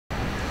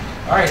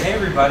All right, hey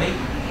everybody.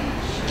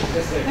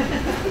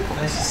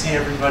 Nice to see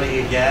everybody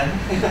again.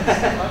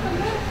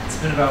 It's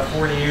been about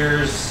 4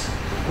 years.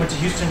 Went to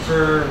Houston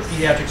for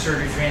pediatric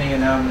surgery training,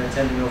 and now I'm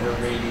attending over at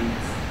Rady.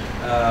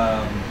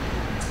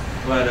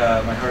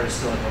 But my heart is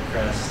still at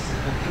Hillcrest.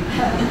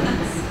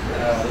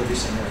 There'll be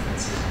some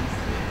references.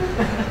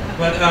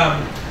 But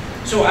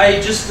so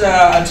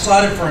I'm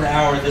slotted for an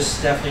hour.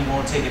 This definitely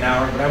won't take an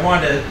hour, but I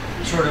wanted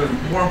to sort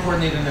of, more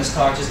importantly than this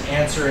talk, just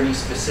answer any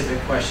specific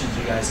questions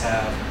you guys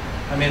have.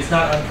 I mean, it's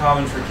not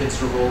uncommon for kids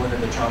to roll into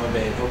the trauma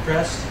bay at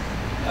Hillcrest.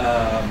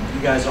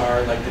 You guys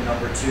are like the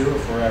number 2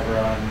 if we're ever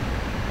on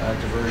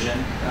diversion.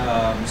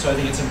 So I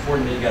think it's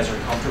important that you guys are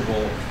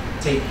comfortable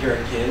taking care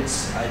of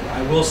kids.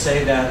 I will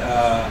say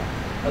that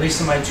at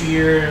least in my 2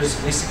 years,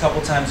 at least a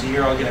couple times a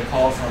year, I'll get a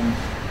call from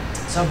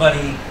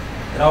somebody.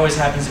 It always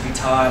happens to be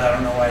Todd. I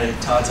don't know why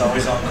Todd's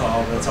always on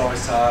call, but it's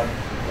always Todd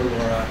or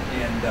Laura.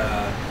 And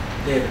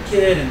they have a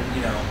kid, and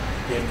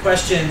they have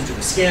questions. Do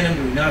we scan them?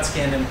 Do we not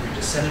scan them? Do we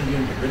just send them to you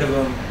and get rid of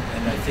them?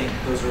 And I think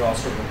those are all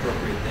sort of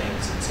appropriate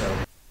things. And so,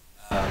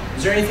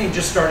 is there anything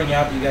just starting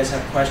out that you guys have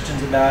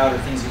questions about, or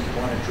things that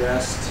you want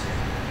addressed?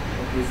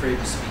 Don't be afraid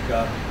to speak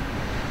up.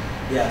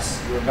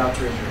 Yes, you were about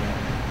to raise your hand.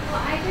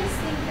 Well, I just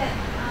think that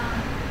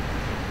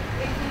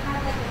if you have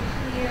like a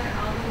clear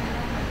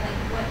algorithm of like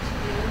what to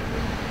do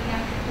with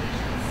pediatric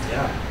patients.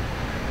 Yeah.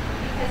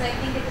 Because I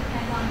think it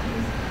depends on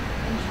who's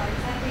in charge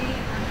that day,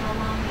 on how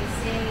long they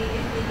stay,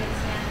 if they get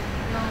scanned, if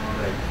they don't,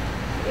 Right.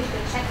 if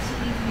the check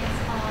team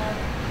gets called.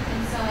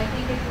 And so I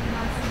think if we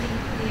have something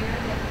clear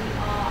that we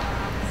all are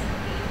on the same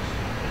page,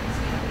 because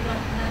we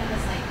don't, none of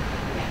us like,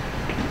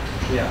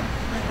 Yeah.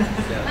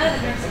 none of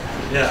the nurses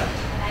know. Yeah.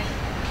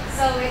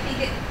 So I think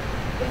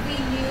if we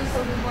knew,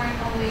 so we weren't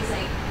always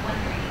like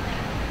wondering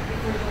like if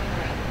we're doing the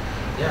right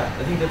thing. Yeah,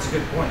 I think that's a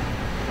good point.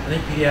 I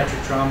think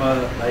pediatric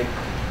trauma, like,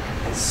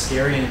 is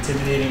scary and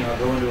intimidating. I'll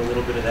go into a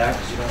little bit of that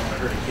because you don't want to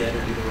hurt a kid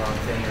or do the wrong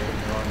thing or get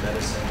the wrong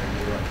medicine or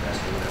do the wrong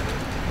test or whatever.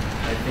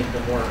 I think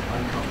the more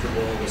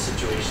uncomfortable the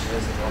situation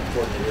is, the more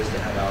important it is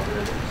to have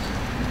algorithms.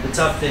 The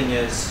tough thing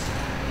is,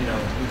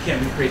 we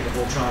can't recreate the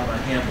whole trauma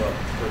handbook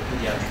for a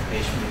pediatric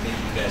patient, but maybe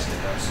you guys could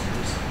have some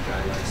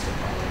guidelines to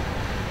follow.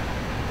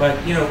 But,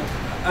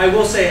 I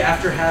will say,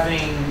 after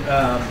having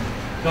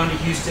gone to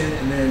Houston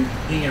and then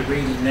being at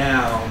Rady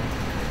now,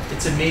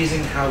 it's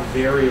amazing how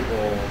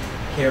variable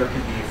care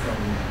can be from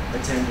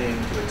attending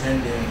to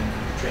attending,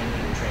 trainee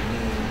to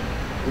trainee.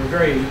 We're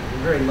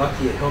very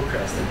lucky at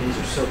Hillcrest that these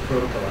are so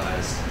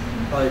protocolized,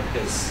 probably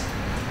because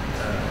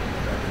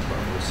Dr.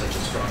 Plummer was such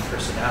a strong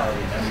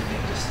personality and everything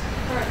just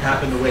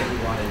happened the way he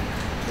wanted.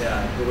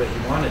 Yeah, the way he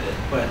wanted it.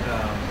 But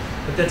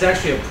that's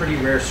actually a pretty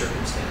rare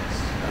circumstance.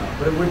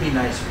 But it would be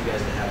nice for you guys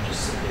to have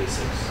just some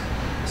basics,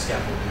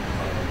 scaffolding to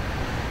follow.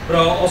 But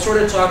I'll sort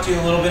of talk to you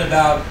a little bit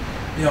about,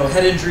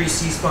 head injury,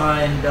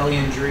 C-spine, belly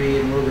injury,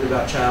 and a little bit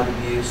about child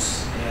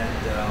abuse,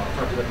 and I'll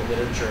talk about the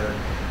literature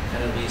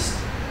and at least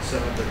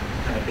some of the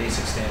kind of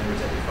basic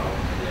standards that we follow.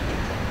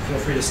 Feel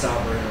free to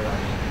stop or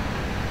interrupt me.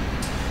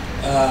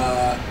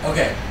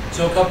 Okay,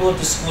 so a couple of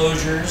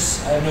disclosures.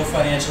 I have no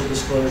financial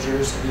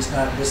disclosures, at least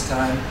not at this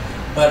time.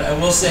 But I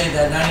will say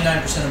that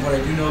 99% of what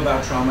I do know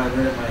about trauma I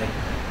learned at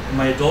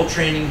my adult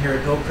training here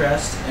at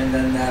Hillcrest, and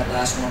then that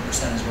last 1%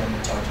 is what I'm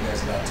going to talk to you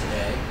guys about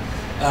today.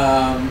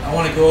 I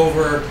want to go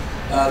over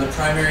the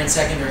primary and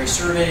secondary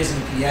surveys in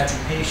the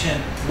pediatric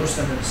patient. Most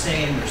of them are the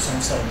same, there's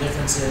some subtle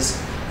differences,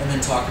 and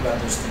then talk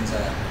about those things I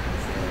have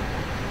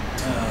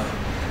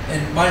before.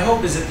 And my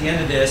hope is at the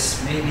end of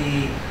this,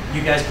 maybe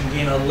you guys can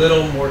gain a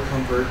little more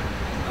comfort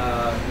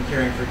in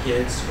caring for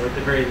kids, or at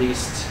the very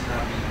least,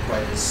 not be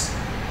quite as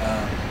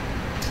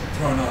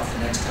thrown off the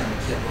next time a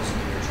kid goes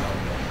into your trauma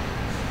bay.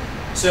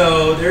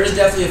 So there is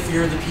definitely a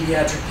fear of the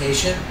pediatric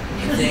patient.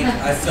 I think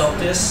I felt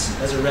this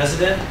as a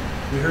resident.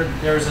 We heard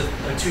there was a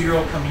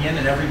 2-year-old coming in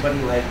and everybody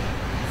like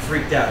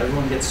freaked out.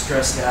 Everyone gets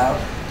stressed out.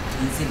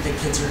 You think the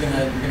kids you're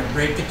gonna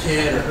break the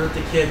kid or hurt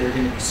the kid. They're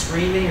gonna be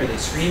screaming. Are they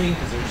screaming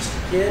because they're just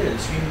a kid? Are they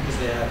screaming because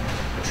they have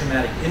a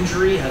traumatic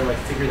injury? How do I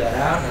figure that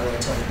out? How do I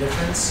tell the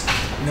difference?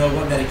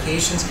 What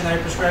medications can I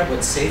prescribe?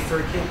 What's safe for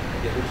a kid? Can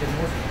I give a kid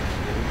morphine?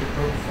 Can I give a kid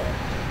propofol?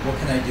 What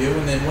can I do?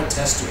 And then what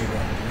tests do we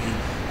run?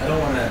 I don't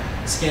want to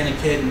scan a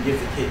kid and give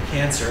the kid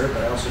cancer,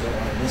 but I also don't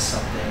want to miss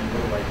something.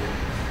 What do I do?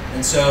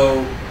 And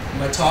so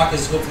my talk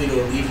is hopefully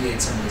to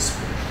alleviate some of this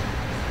fear.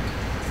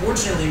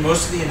 Fortunately,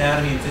 most of the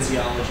anatomy and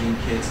physiology in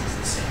kids is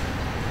the same.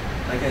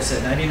 Like I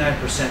said, 99%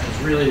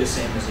 is really the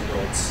same as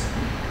adults.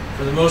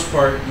 For the most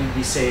part, you'd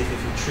be safe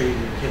if you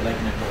treated your kid like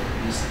an adult,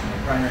 at least in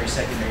the primary,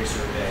 secondary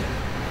survey,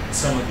 and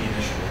some of the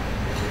initial.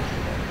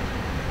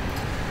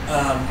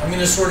 I'm going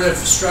to sort of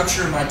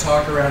structure my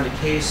talk around a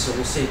case. So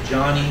we'll say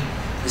Johnny.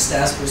 This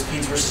task was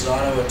Peds versus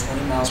Auto at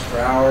 20 miles per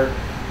hour.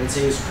 Let's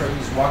say he's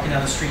walking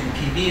down the street in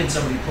PB and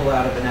somebody pulled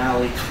out of an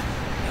alley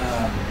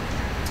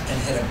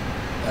and hit him.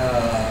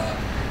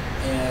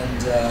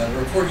 The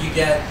report you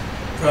get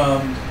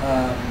from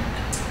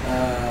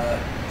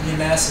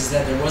EMS is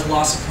that there was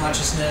loss of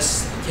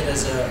consciousness. The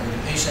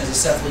patient has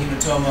a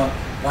cephalohematoma,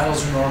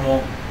 vitals are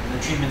normal, and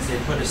the treatments they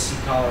put a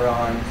seat collar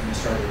on and they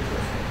started with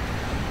peripheral.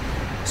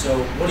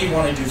 So what do you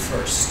want to do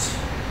first?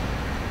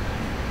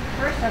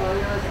 First, I want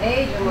to know his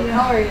age and what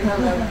color he's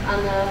on the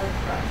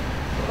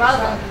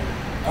browser.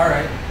 All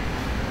right,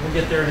 we'll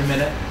get there in a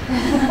minute.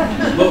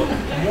 But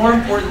more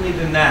importantly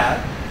than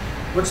that,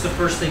 what's the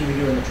first thing we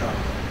do in the trauma?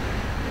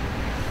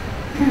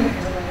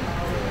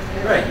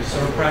 Right, so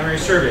a primary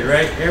survey,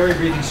 right? Airway,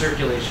 breathing,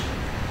 circulation,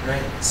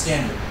 right?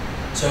 Standard.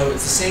 So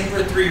it's the same for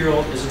a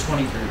 3-year-old as a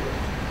 23-year-old.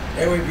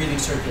 Airway, breathing,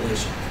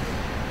 circulation.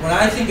 When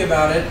I think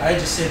about it, I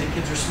just say that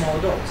kids are small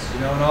adults.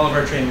 You know, in all of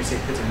our training we say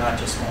kids are not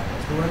just small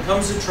adults. But when it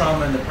comes to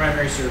trauma and the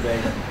primary survey,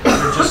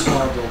 they're just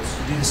small adults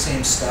who do the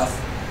same stuff.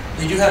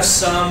 They do have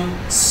some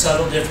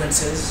subtle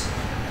differences,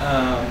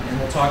 and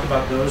we'll talk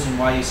about those and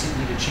why you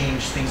need to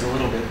change things a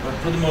little bit. But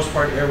for the most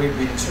part, airway,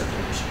 breathing,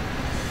 circulation.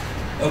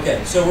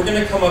 Okay, so we're going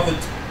to come up with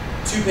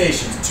 2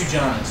 patients, 2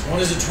 Johnnies. One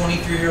is a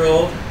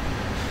 23-year-old.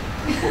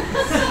 They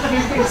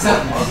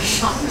said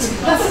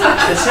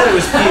it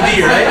was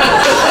PB, right?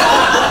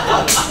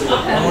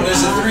 And one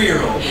is a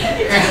 3-year-old.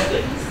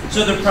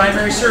 So the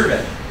primary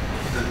survey.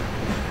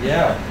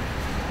 Yeah.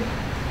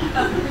 I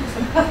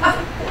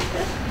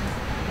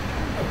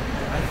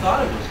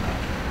thought it was not.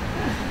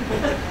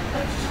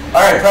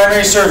 All right,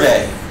 primary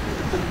survey.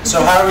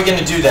 So how are we going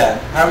to do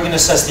that? How are we going to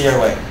assess the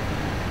airway?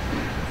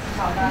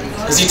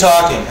 Is he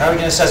talking? How are we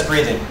going to assess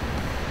breathing?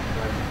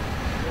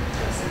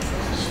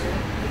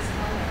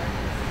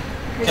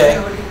 Okay,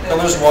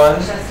 colors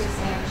 1.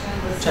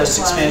 Chest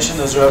expansion,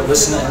 those are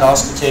listen and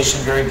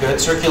auscultation, very good.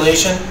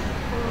 Circulation,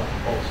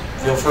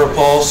 feel for a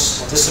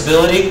pulse.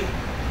 Disability.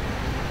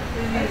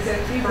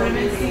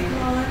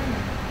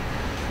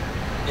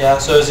 Yeah,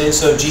 so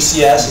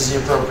GCS is the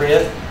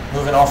appropriate,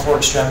 moving all 4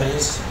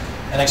 extremities.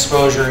 And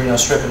exposure, you know,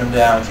 stripping them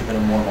down, keeping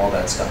them warm, all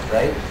that stuff,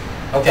 right?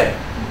 Okay.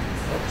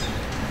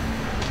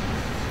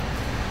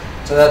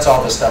 So that's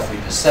all the stuff we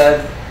just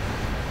said.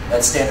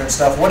 That's standard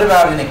stuff. What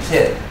about in a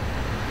kid?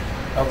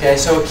 Okay,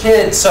 so a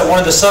kid, so one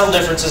of the subtle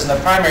differences in the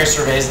primary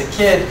survey is the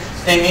kid,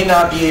 they may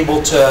not be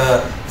able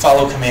to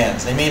follow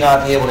commands. They may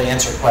not be able to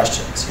answer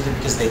questions, either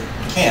because they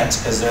can't,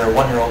 because they're a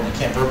 1-year-old and they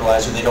can't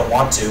verbalize, or they don't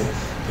want to.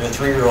 They're a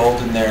 3-year-old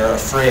and they're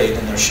afraid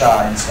and they're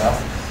shy and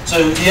stuff. So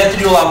you have to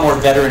do a lot more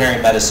veterinary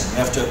medicine. You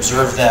have to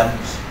observe them.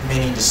 You may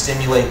need to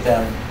stimulate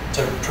them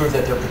to prove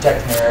that they're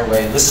protecting their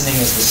airway.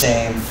 Listening is the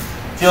same.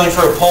 Feeling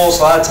for a pulse,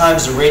 a lot of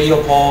times the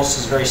radial pulse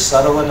is very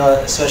subtle,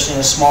 especially in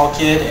a small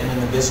kid, and in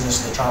the business,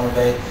 the trauma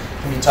bay,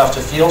 can be tough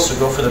to feel, so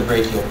go for the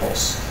brachial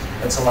pulse.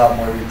 That's a lot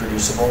more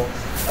reproducible.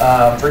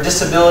 For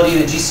disability,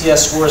 the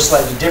GCS score is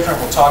slightly different.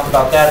 We'll talk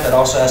about that. That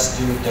also has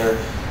to do with their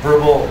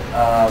verbal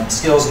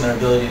skills and their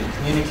ability to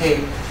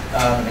communicate,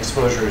 and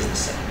exposure is the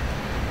same.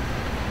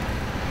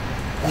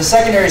 The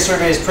secondary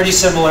survey is pretty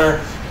similar.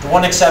 The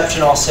one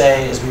exception I'll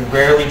say is we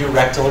rarely do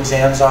rectal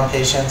exams on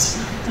patients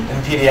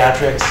in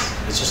pediatrics.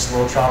 It's just a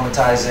little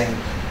traumatizing,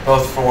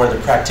 both for the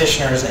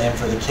practitioners and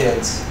for the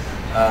kids.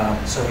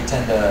 So we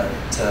tend to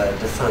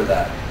defer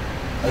that.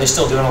 Are they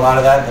still doing a lot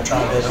of that in the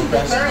trauma bay?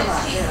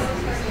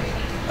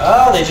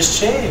 Oh, they just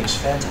changed.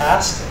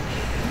 Fantastic.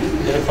 You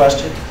had a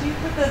question? Do you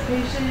put the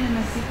patient in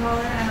a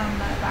C-collar and on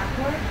the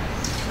backboard?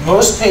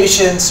 Most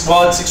patients,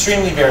 well, it's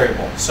extremely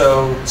variable.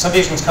 So some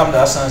patients come to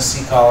us on a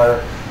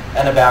C-collar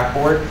and a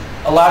backboard.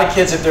 A lot of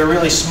kids, if they're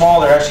really small,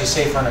 they're actually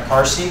safer in a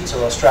car seat. So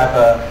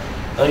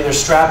they'll either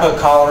strap a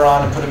collar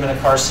on and put them in a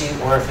car seat,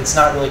 or if it's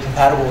not really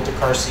compatible with the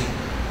car seat,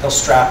 they'll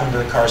strap them to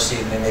the car seat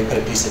and they may put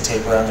a piece of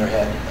tape around their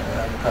head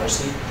around the car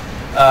seat.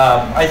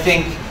 I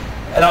think,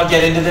 and I'll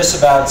get into this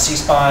about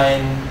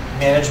C-spine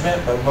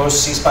management, but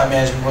most C-spine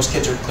management, most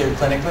kids are cleared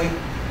clinically.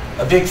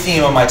 A big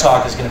theme of my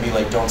talk is going to be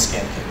like, don't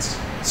scan kids.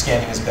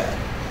 Scanning is bad.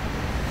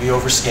 We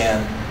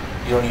overscan.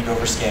 You don't need to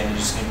overscan. You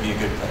just need to be a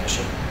good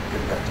clinician,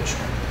 good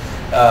practitioner.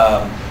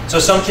 So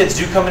some kids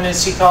do come in a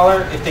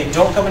C-collar. If they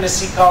don't come in a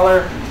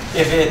C-collar,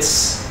 if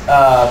it's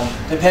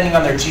depending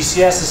on their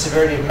GCS, the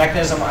severity of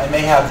mechanism, I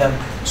may have them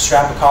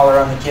strap a collar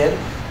on the kid,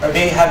 or I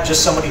may have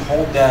just somebody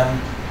hold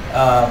them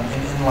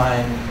in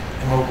inline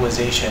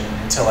immobilization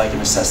until I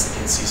can assess the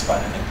kid's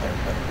C-spine and then clear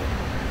clinically.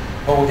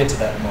 But we'll get to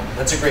that in a moment.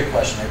 That's a great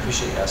question. I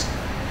appreciate you asking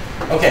that.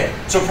 Okay,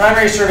 so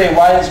primary survey,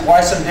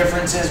 why some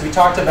differences? We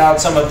talked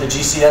about some of the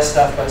GCS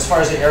stuff, but as far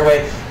as the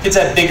airway, kids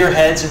have bigger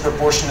heads in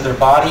proportion to their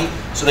body,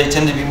 so they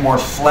tend to be more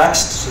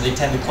flexed, so they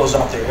tend to close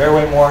off their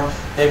airway more.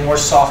 They have more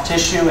soft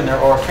tissue in their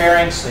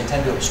oropharynx, so they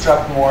tend to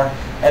obstruct more.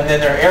 And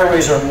then their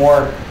airways are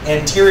more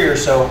anterior,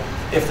 so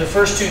if the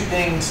first 2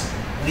 things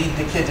lead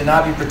the kid to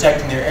not be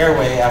protecting their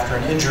airway after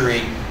an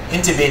injury,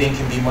 intubating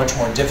can be much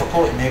more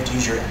difficult. You may have to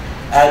use your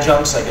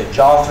adjuncts like a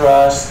jaw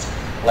thrust,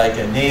 like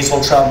a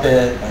nasal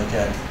trumpet, like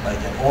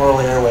an oral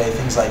airway,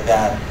 things like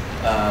that,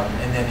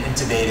 and then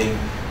intubating.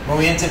 When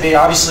we intubate,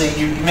 obviously,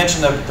 you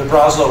mentioned the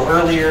Broslow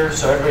earlier,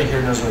 so everybody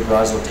here knows what a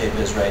Broslow tape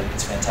is, right?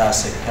 It's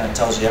fantastic. It kind of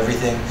tells you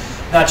everything,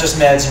 not just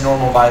meds and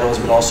normal vitals,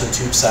 but also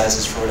tube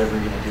sizes for whatever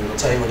you're going to do. It'll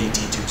tell you what ET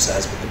tube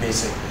size, but the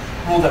basic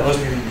rule that most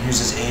people use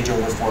is age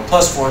over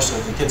 4+4, so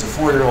if the kid's a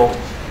 4-year-old,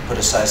 put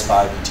a size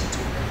 5 ET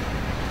tube,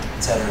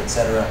 et cetera, et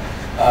cetera.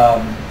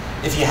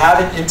 If you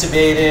haven't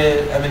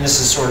intubated, I mean, this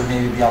is sort of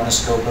maybe beyond the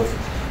scope of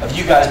of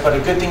you guys, but a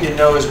good thing to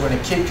know is when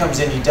a kid comes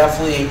in, you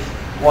definitely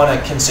want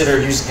to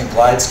consider using a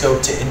glide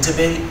scope to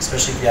intubate,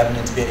 especially if you haven't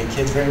intubated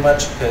kids very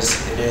much, because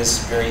it is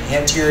very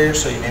anterior,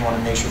 so you may want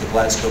to make sure the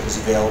glide scope is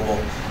available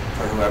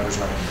for whoever's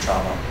running the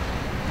trauma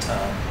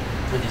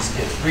for these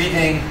kids.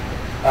 Breathing,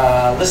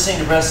 listening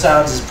to breath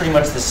sounds is pretty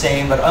much the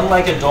same, but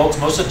unlike adults,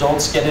 most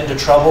adults get into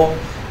trouble.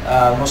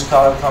 Most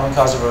common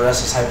cause of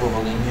arrest is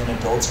hypovolemia in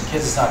adults. In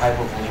kids, it's not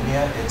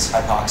hypovolemia, it's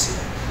hypoxia.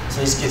 So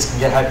these kids can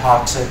get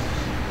hypoxic,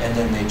 and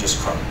then they just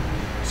crumble.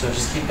 So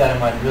just keep that in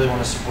mind. You really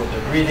want to support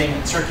their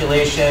breathing,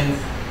 circulation,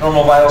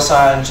 normal vital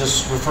signs.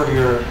 Just refer to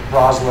your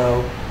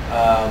Roslow,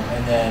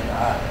 and then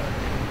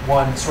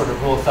one sort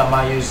of rule of thumb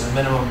I use is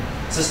minimum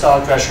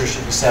systolic pressure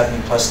should be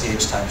 70 plus the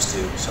H times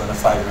 2. So in a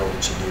 5-year-old,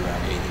 it should be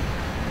around 80.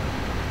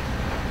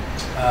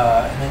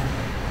 And then,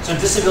 so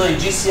disability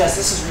GCS.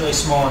 This is really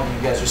small, and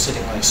you guys are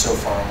sitting like so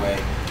far away.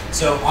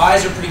 So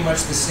eyes are pretty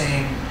much the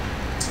same.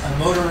 A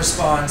motor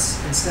response,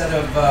 instead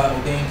of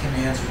obeying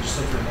commands, we just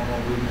look for normal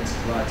movements.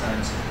 A lot of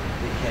times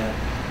they can't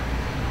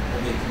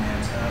obey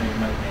commands. I don't even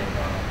know if may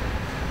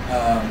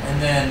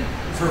and then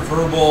for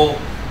verbal,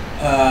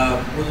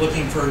 we're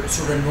looking for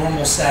sort of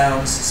normal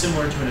sounds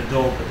similar to an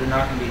adult, but they're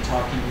not going to be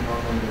talking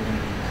normally. They're going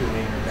to be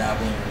cooing or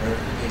babbling or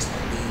whatever the case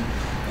might be.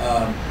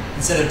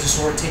 Instead of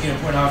taking a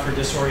point off for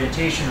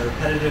disorientation or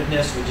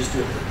repetitiveness, we just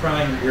do it for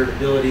crying or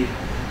irritability,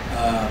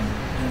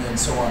 and then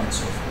so on and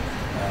so forth.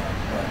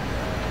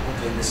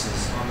 Hopefully this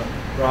is on the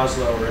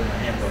Roslow or in the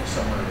handbook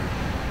somewhere.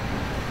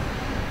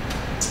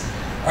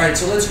 All right,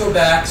 so let's go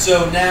back.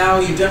 So now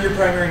you've done your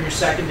primary and your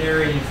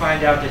secondary, and you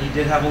find out that he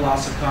did have a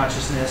loss of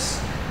consciousness.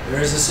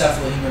 There is a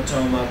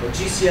cephalohematoma, but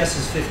GCS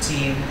is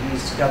 15, and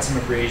he's got some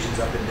abrasions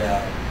up and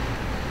down.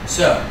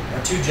 So,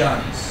 our two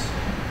Johnnies.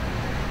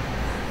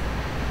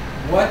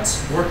 What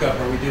workup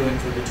are we doing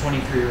for the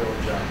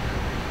 23-year-old Johnny?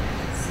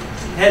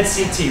 Head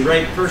CT,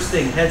 right? First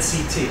thing, head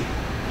CT.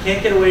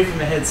 Can't get away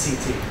from a head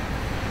CT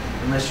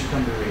unless you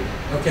come to read.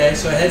 Okay,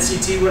 so a head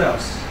CT, what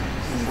else?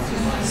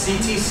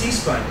 CT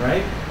C-spine,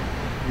 right?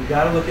 You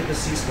got to look at the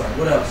C-spine.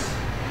 What else?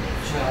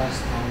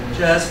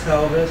 Chest,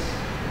 pelvis.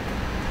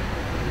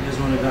 You guys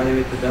want to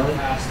evaluate the belly?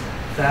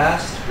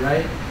 Fast,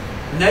 right?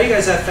 And now you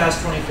guys have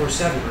fast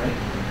 24/7, right?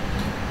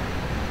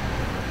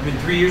 I mean,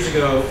 4 years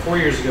ago,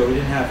 we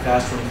didn't have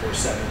fast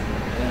 24/7.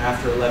 And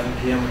after 11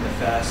 p.m. when the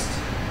fast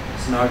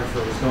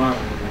sonographer was gone,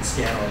 we would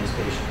scan all these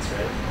patients,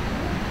 right?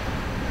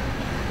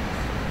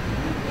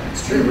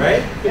 It's true,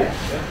 right? Yeah.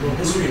 A little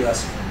history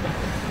lesson.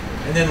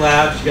 And then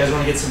labs. You guys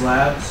want to get some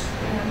labs?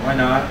 Why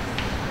not?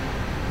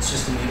 It's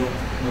just a needle.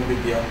 No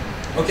big deal.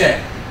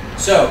 Okay.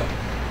 So,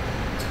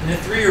 in a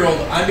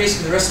 3-year-old, I'm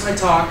basically, the rest of my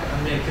talk,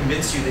 I'm going to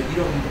convince you that you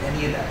don't need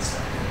any of that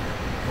stuff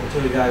to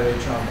evaluate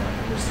trauma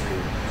in this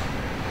 3-year-old.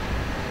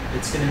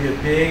 It's going to be a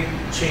big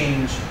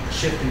change,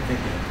 shift in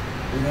thinking.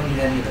 We don't need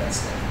any of that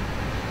stuff.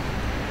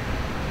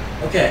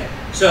 Okay,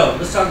 so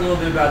let's talk a little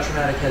bit about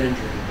traumatic head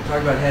injury. We'll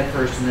talk about head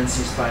first and then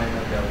C-spine and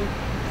then belly.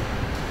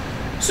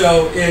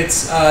 So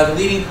it's the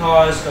leading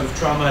cause of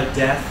trauma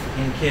death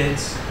in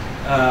kids,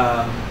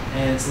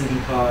 and it's the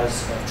leading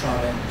cause of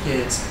trauma in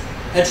kids.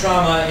 Head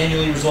trauma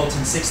annually results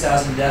in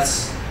 6,000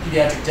 deaths,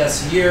 pediatric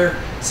deaths a year,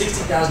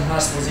 60,000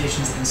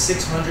 hospitalizations, and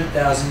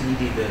 600,000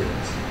 ED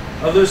visits.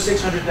 Of those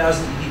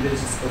 600,000 ED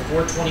visits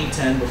before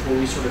 2010, before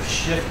we sort of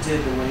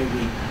shifted the way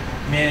we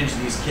manage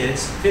these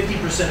kids,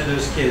 50% of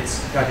those kids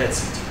got head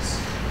CTs.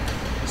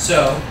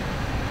 So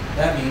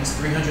that means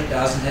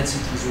 300,000 head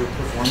CTs were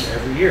performed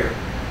every year.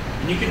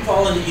 And you can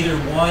fall into either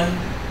one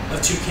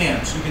of two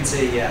camps. You can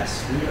say,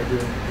 yes, we are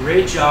doing a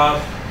great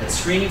job at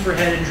screening for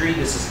head injury.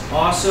 This is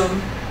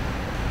awesome.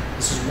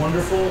 This is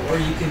wonderful. Or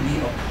you can be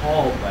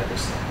appalled by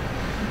this thing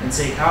and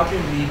say, how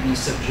can we be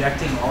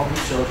subjecting all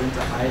these children to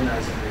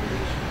ionizing radiation?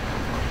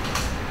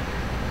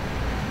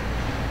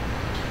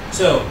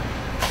 So,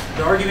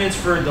 the arguments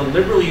for the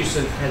liberal use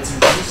of head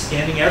CT,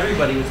 scanning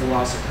everybody with a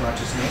loss of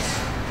consciousness,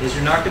 is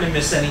you're not going to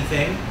miss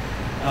anything.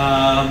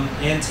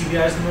 And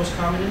TBI is the most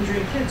common injury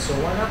in kids, so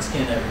why not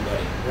scan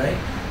everybody, right?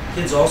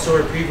 Kids also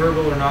are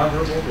pre-verbal or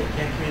non-verbal. They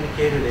can't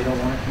communicate or they don't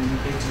want to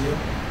communicate to you.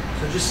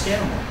 So just scan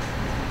them all.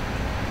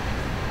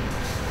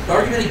 The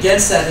argument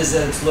against that is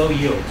that it's low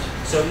yield.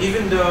 So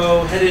even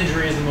though head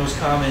injury is the most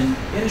common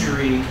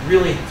injury,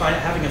 really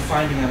having a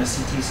finding on a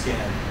CT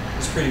scan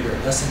is pretty rare,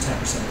 less than 10%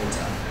 of the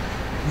time.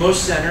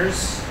 Most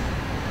centers,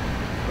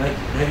 like,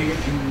 we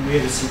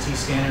have a CT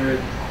scanner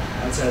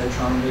outside of the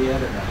trauma bay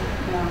yet or not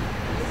yet? No.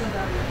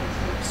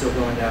 Still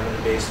going down to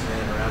the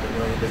basement, around a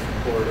million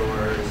different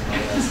corridors and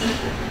all that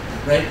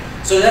stuff. Right?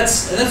 So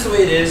that's the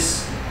way it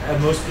is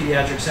at most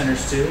pediatric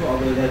centers too,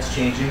 although that's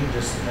changing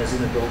just as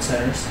in adult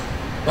centers.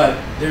 But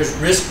there's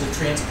risk with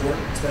transport,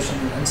 especially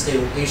in an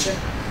unstable patient.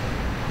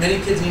 Many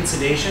kids need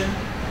sedation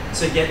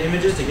to get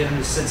images, to get them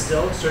to sit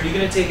still. So are you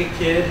going to take a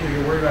kid who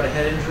you're worried about a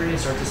head injury and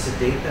start to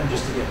sedate them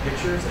just to get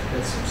pictures? Like,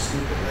 that's so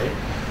stupid,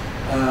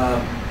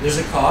 right? There's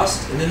a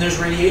cost, and then there's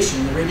radiation,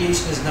 and the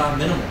radiation is not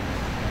minimal.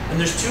 And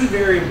there's two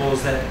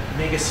variables that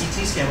make a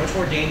CT scan much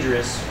more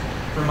dangerous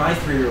for my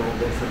 3-year-old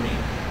than for me.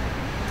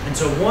 And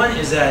so one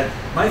is that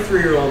my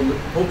 3-year-old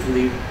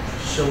hopefully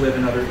she'll live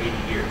another 80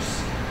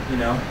 years, you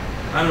know?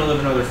 I'm gonna live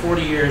another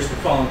 40 years, we're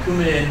falling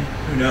Coumadin,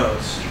 who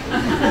knows,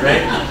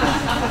 right?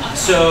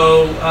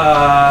 So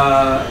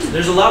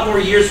there's a lot more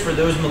years for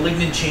those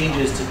malignant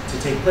changes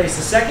to take place.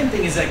 The second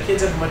thing is that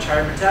kids have a much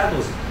higher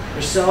metabolism.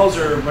 Their cells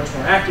are much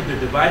more active, they're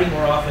dividing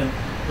more often.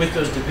 With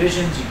those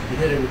divisions, you can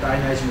hit it with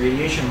ionizing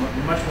radiation,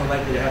 you're much more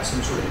likely to have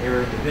some sort of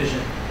error in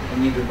division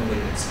and lead to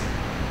malignancy.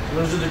 So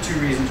those are the two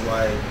reasons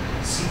why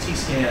CT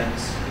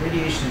scans,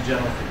 radiation in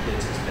general for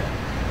kids is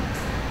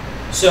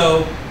bad.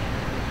 So,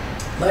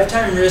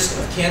 lifetime risk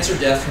of cancer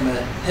death from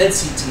a head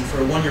CT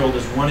for a 1-year-old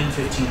is 1 in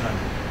 1,500.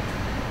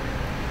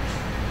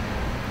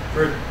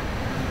 For a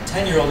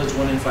 10-year-old, it's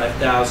 1 in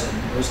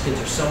 5,000. Most kids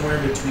are somewhere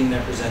in between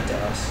that present to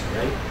us,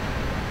 right?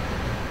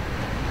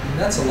 And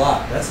that's a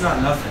lot. That's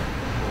not nothing.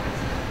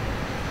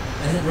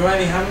 And remind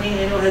me, how many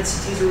annual head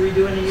CTs are we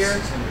doing a year?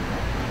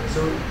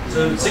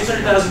 So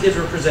 600,000 kids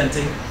were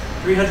presenting,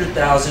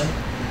 300,000.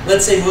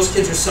 Let's say most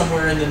kids are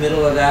somewhere in the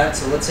middle of that.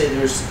 So let's say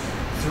there's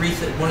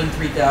 1 in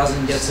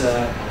 3,000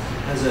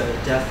 has a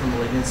death from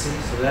malignancy.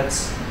 So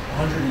that's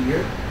 100 a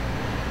year.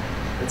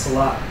 That's a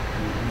lot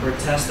for a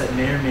test that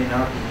may or may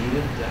not be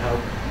needed to help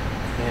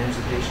manage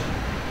the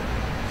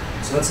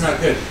patient. So that's not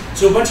good.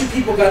 So a bunch of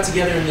people got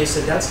together and they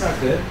said, that's not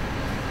good.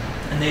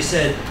 And they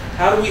said,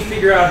 how do we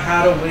figure out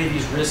how to weigh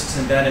these risks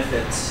and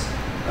benefits?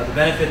 The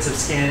benefits of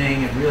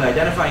scanning and really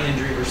identifying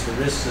injury versus the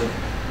risks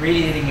of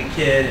radiating a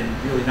kid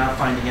and really not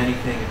finding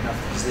anything if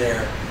nothing's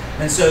there.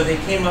 And so they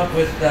came up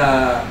with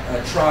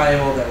a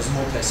trial that was a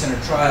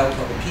multi-center trial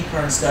called the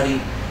PCARN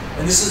study.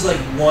 And this is like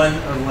one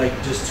of like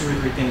just 2 or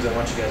 3 things I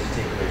want you guys to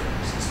take away from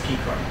this. Is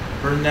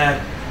PCARN. Burn that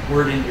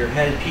word into your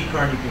head.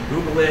 PCARN, you can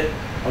Google it.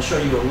 I'll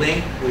show you a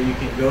link where you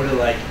can go to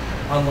like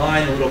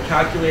online, a little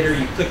calculator.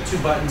 You click 2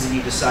 buttons and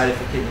you decide if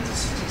a kid needs a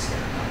CT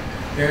scan or not.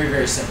 Very,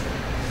 very simple.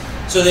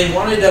 So they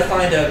wanted to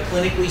find a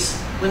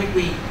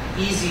clinically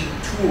easy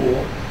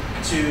tool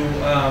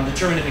to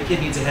determine if a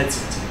kid needs a head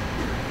CT.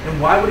 And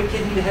why would a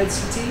kid need a head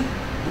CT?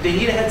 Would they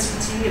need a head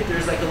CT if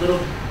there's like a little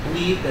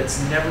bleed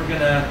that's never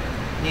gonna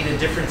need a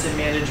difference in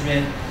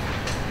management,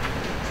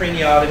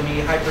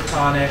 craniotomy,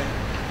 hypertonic?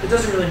 It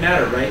doesn't really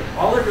matter, right?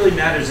 All that really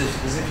matters is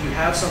if you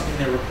have something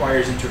that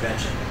requires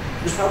intervention.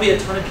 There's probably a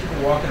ton of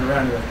people walking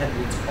around who have head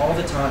bleeds all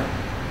the time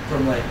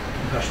from like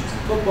concussions in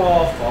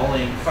football,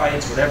 falling,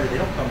 fights, whatever. They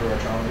don't come to our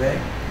trauma bay,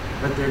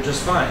 but they're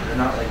just fine. They're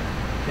not like,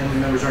 family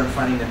members aren't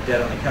finding them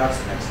dead on the couch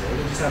the next day.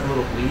 They just have a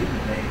little bleed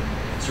and they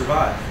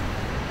survive.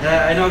 And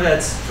I know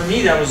that's, for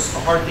me, that was a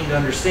hard thing to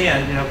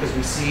understand, you know, because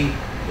we see,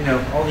 you know,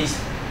 all these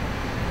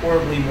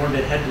horribly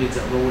morbid head bleeds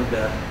that roll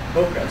into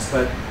Hillcrest.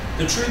 But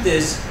the truth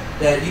is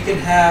that you can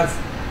have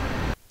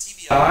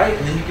TBI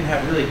and then you can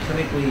have really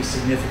clinically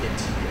significant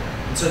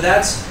TBI. And so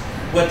that's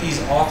what these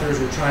authors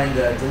were trying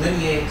to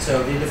delineate.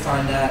 So they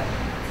defined that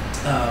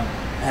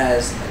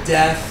as a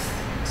death,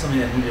 something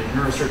that needed a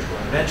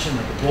neurosurgical intervention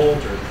like a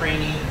bolt or a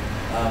cranie,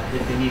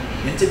 if they need to be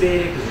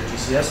intubated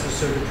because their GCS was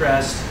so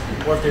depressed,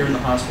 or if they're in the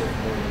hospital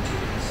for more than 2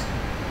 days.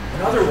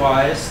 And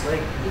otherwise, like,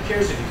 who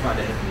cares if you find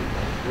a head bleed?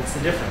 What's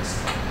the difference?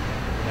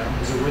 You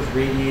know, is it worth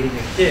radiating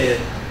a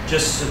kid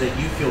just so that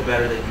you feel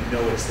better that you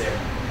know it's there?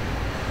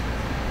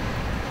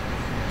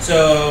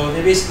 So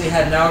they basically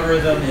had an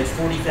algorithm. They had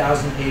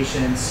 40,000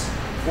 patients,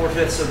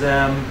 4/5 of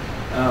them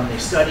they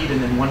studied,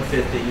 and then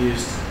 1/5 they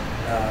used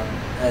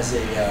as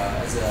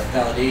a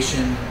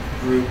validation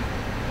group.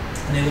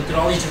 And they looked at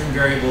all these different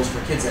variables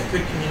for kids that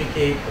could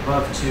communicate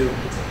above 2,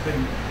 kids that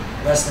couldn't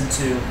less than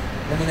 2.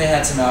 And then they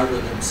had some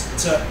algorithms.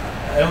 So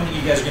I don't think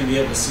you guys are going to be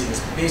able to see this,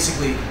 but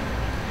basically,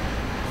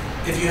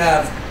 if you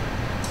have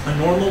a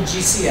normal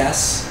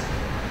GCS,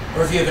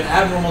 or if you have an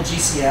abnormal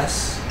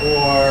GCS,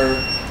 or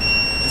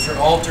if you're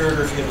altered,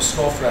 or if you have a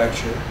skull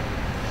fracture,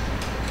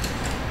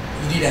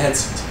 you need a head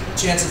CT.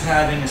 The chance of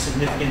having a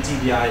significant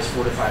TBI is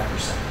 4 to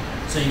 5%.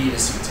 So you need a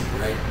CT,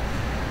 right?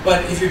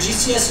 But if your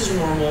GCS is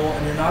normal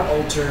and you're not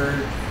altered,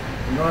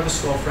 you don't have a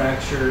skull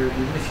fracture,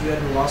 even if you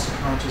had a loss of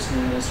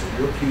consciousness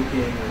or you're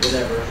puking or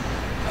whatever,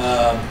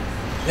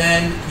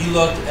 then you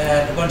look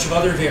at a bunch of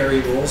other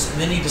variables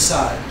and then you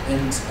decide.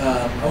 And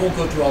I won't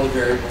go through all the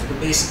variables, but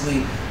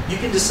basically you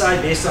can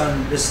decide based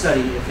on this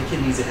study if the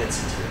kid needs a head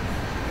CT.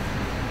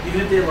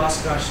 Even if they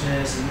lost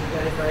consciousness, even if they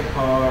got hit by a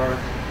car,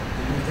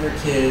 even if they're a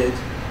kid,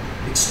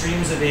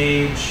 extremes of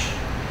age.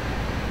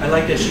 I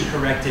like that she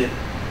corrected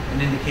an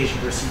indication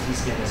for a CT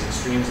scan as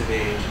extremes of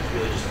age. It's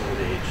really just old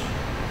age,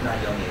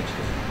 not young age,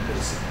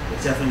 because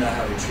it's definitely not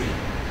how we treat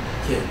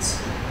kids.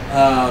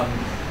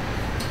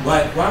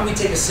 But why don't we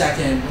take a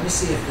second, let me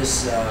see if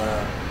this,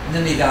 and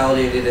then they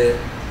validated it.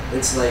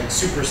 It's like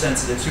super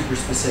sensitive, super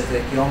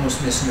specific, you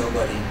almost miss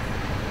nobody.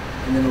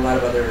 And then a lot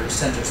of other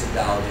centers have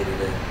validated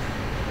it.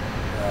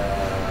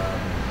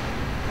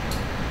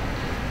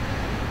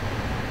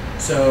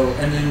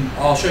 And then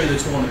I'll show you the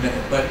tool in a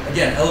minute. But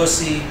again,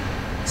 LOC,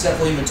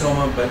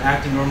 cephalohematoma, but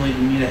acting normally.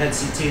 Do you need a head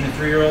CT in a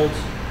 3-year-old?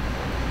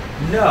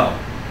 No.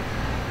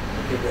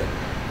 Okay, good.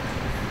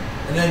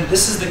 And then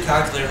this is the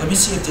calculator. Let me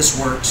see if this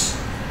works,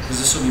 because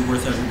this will be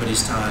worth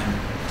everybody's time.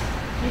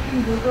 You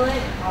can Google it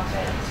and pop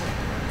it.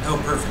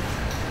 Oh, perfect.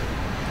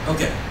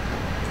 Okay,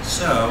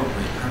 so,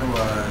 wait, how do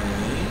I...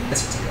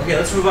 Okay,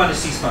 let's move on to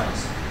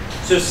C-spines.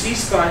 So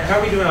C-spine, how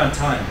are we doing on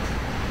time?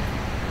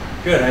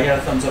 Good, I got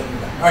a thumbs up in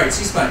the back. All right,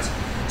 C-spines.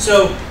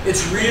 So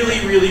it's really,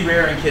 really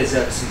rare in kids to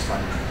have a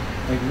C-spine injury.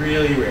 Like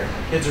really rare.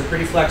 Kids are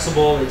pretty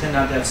flexible, they tend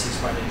not to have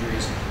C-spine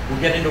injuries. We'll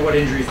get into what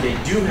injuries they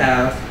do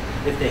have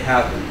if they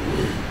have them.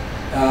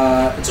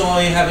 It's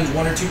only happens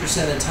 1 or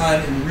 2% of the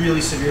time in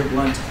really severe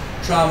blunt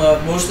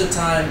trauma. Most of the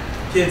time,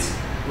 kids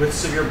with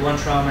severe blunt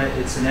trauma,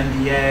 it's an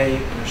MDA,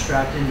 and they're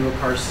strapped into a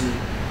car seat,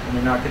 and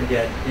they're not going to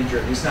get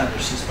injured, at least not in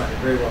their C-spine. They're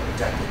very well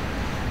protected.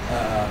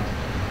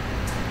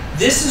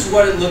 This is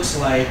what it looks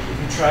like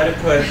if you try to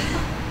put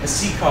a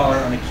C-collar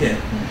on a kid.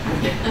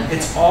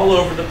 It's all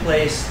over the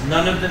place.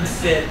 None of them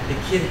fit. The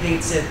kid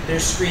hates it. They're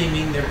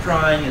screaming. They're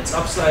crying. It's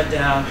upside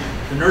down.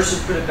 The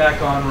nurses put it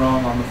back on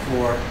wrong on the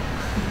floor.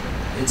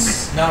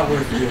 It's not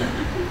worth doing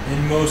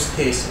in most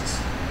cases.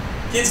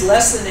 Kids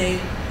less than 8,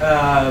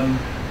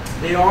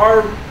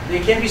 they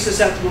can be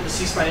susceptible to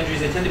C-spine injuries.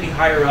 They tend to be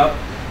higher up.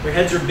 Their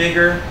heads are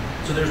bigger,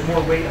 so there's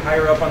more weight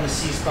higher up on the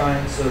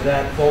C-spine, so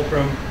that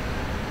fulcrum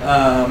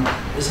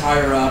is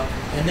higher up.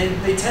 And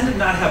they tend to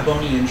not have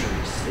bony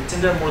injuries. They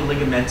tend to have more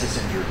ligamentous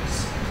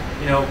injuries.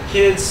 You know,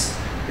 kids,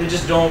 they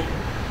just don't,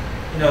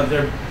 you know,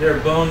 their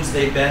bones,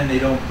 they bend, they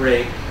don't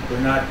break.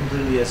 They're not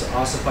completely as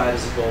ossified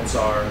as adults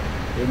are.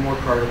 They have more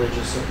cartilage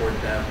to support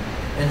them.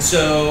 And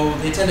so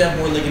they tend to have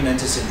more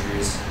ligamentous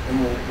injuries, and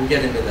we'll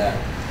get into that.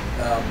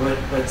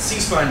 But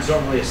C-spines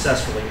don't really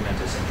assess for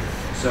ligamentous injury.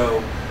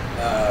 So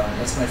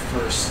that's my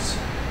first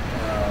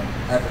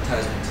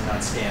advertisement to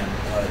not scan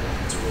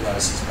to rule out a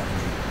C-spine injury.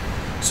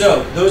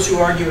 So those who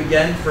argue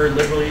again for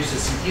liberal use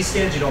of CT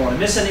scans, you don't want to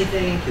miss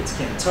anything, kids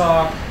can't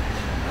talk,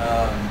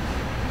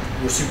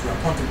 we're super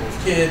uncomfortable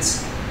with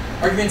kids.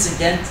 Arguments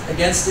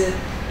against it,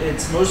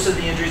 it's most of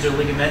the injuries are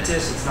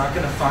ligamentous, it's not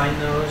going to find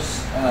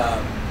those.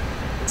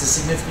 It's a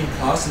significant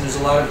cost, and there's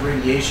a lot of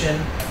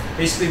radiation.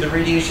 Basically, the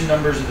radiation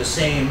numbers are the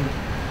same,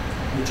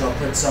 which I'll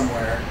put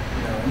somewhere.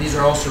 You know, and these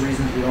are also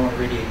reasons we don't want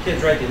to radiate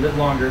kids, right? They live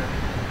longer,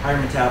 higher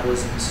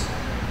metabolisms,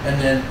 and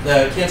then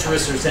the cancer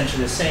risks are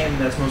essentially the same.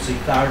 That's mostly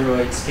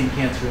thyroid, skin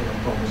cancer, and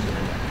lymphomas in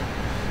the neck.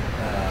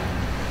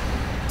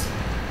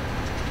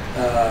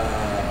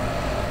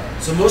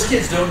 So most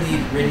kids don't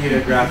need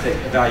radiographic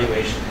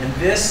evaluation, and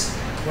this.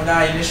 When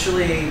I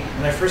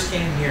first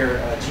came here,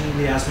 Jeannie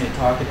Lee asked me to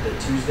talk at the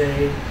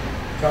Tuesday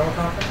trauma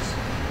conference,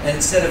 and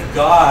instead of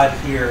God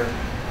here,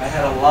 I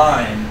had a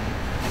line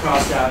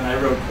crossed out and I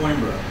wrote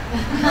Coimbra.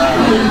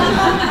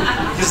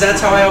 Because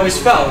that's how I always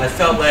felt. I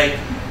felt like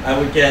I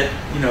would get,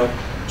 you know,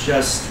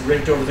 just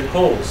raked over the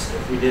coals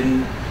if we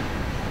didn't,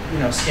 you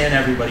know, scan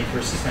everybody for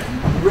a C-spine.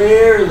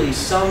 Rarely,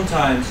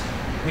 sometimes,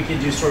 we could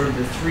do sort of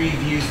the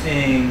 3-view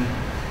thing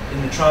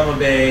in the trauma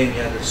bay, and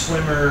you have the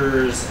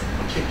swimmers,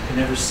 you can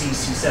never see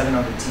C7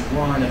 on the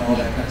T1 and all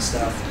that kind of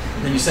stuff.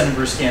 And then you send them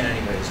for a scan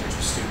anyways, which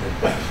was stupid.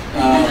 But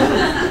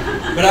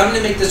I'm going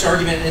to make this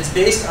argument, and it's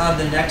based on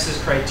the Nexus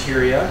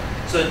criteria.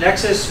 So the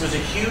Nexus was a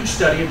huge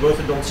study of both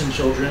adults and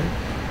children,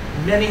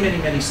 many, many,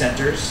 many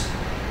centers,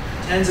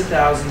 tens of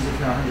thousands, if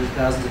not hundreds of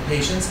thousands of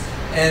patients.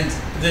 And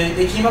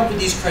they came up with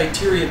these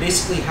criteria,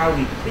 basically how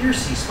we clear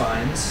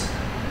C-spines.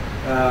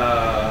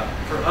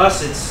 For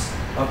us, it's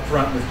up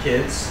front with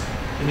kids.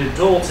 In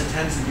adults, it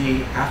tends to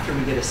be after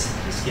we get a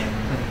CT scan,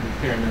 we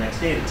clear them the next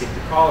day to take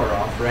the collar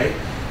off, right?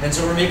 And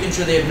so we're making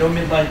sure they have no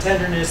midline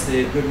tenderness,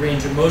 they have good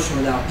range of motion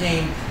without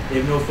pain, they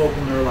have no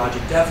focal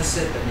neurologic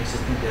deficit that makes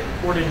us think they have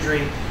a cord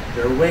injury,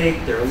 they're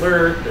awake, they're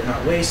alert, they're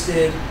not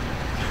wasted,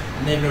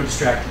 and they have no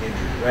distracting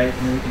injury, right?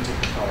 And then we can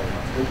take the collar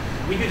off.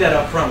 But we do that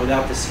up front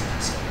without the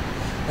CT scan.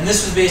 And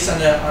this was based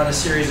on a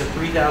series of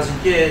 3,000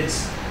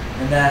 kids,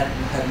 and that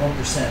had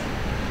 1%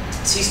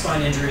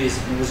 C-spine injuries,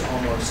 and it was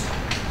almost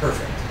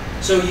perfect.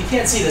 So you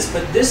can't see this,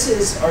 but this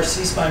is our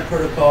C-spine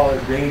protocol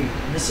at Grady.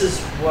 And this is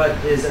what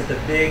is at the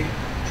big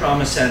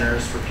trauma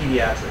centers for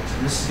pediatrics.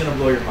 And this is going to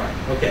blow your mind.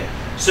 Okay,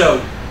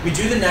 so we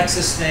do the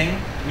Nexus thing.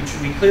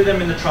 We clear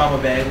them in the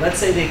trauma bay. Let's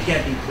say they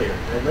can't be cleared.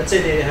 Right? Let's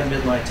say they have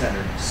midline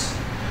tenderness.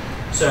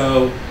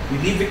 So we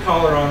leave the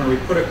collar on, or we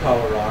put a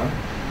collar on.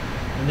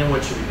 And then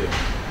what should we do?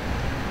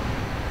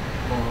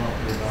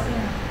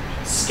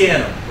 Scan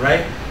them,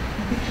 right?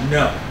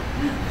 No.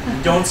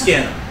 We don't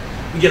scan them.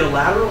 We get a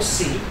lateral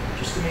C,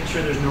 just to make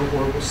sure there's no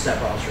horrible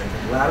step-offs or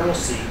anything. Lateral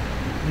C,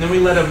 and then we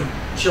let them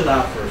chill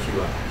out for a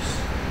few hours.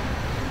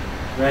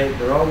 Right?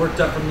 They're all worked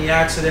up from the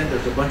accident.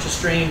 There's a bunch of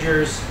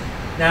strangers.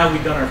 Now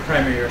we've done our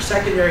primary or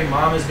secondary.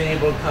 Mom has been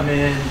able to come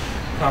in,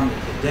 calm the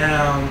kid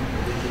down.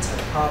 The kids had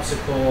a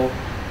popsicle.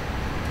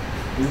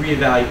 We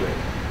reevaluate.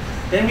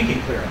 Then we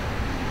can clear them.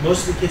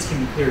 Most of the kids can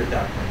be cleared at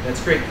that point.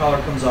 That's great.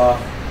 Collar comes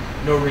off.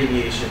 No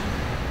radiation.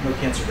 No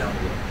cancer down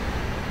the road.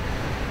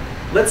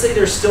 Let's say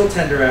they're still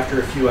tender after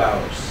a few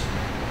hours.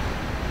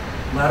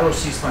 Lateral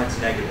C-spine's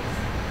negative.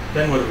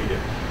 Then what do we do?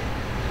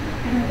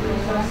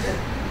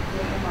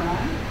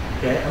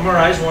 Okay,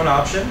 MRI is one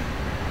option.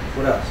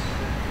 What else?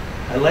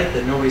 I like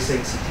that nobody's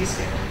saying CT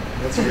scan.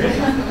 That's great.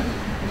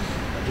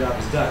 My job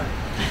is done.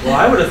 Well,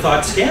 I would have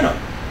thought scan them.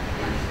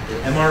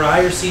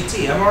 MRI or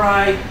CT.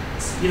 MRI,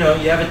 you know,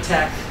 you have a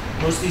tech.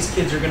 Most of these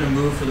kids are going to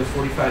move for the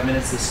 45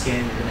 minutes of the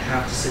scan. You're going to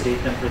have to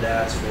sedate them for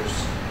that, so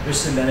there's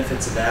some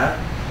benefits of that.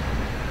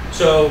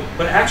 So,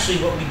 but actually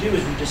what we do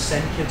is we just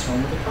send kids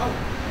home with a collar.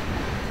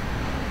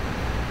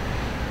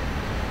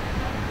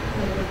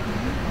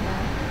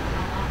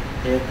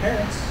 They have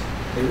parents.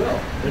 They will.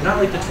 They're not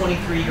like the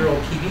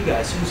 23-year-old PB guy.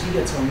 As soon as he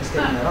gets home, he's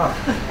taking that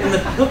off. In the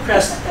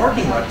Hillcrest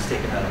parking lot, he's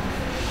taking that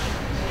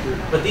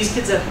off. But these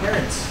kids have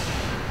parents.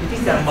 You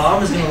think that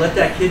mom is going to let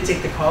that kid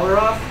take the collar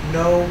off?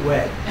 No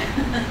way.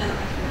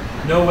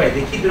 No way.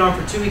 They keep it on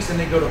for 2 weeks, and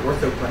they go to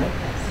ortho clinic,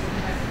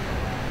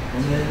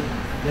 and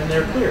then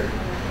they're clear.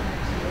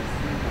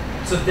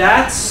 So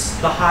that's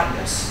the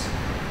hotness.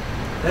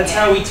 That's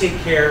how we take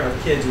care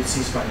of kids with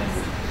C-spine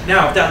injury.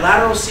 Now, if that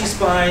lateral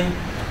C-spine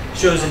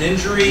shows an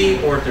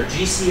injury, or if their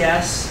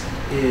GCS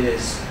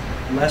is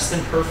less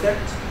than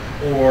perfect,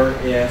 or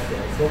if they have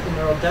a focal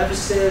neural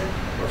deficit,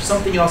 or if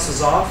something else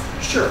is off,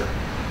 sure.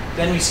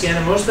 Then we scan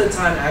them. Most of the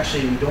time,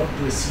 actually, we don't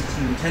do a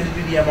CT. We tend to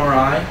do the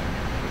MRI.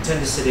 We tend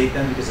to sedate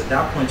them because at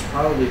that point, it's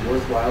probably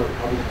worthwhile. We're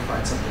probably going to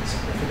find something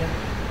significant.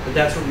 But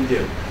that's what we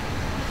do.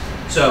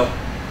 So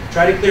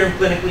try to clear them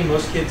clinically.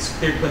 Most kids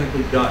clear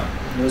clinically, done.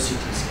 No CT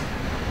scan.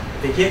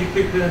 If they can't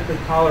be cleared clinically,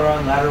 collar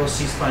on, lateral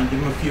C-spine, give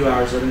them a few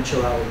hours, let them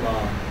chill out with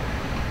mom.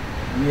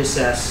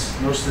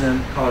 Reassess. Most of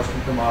them, collars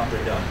can come off,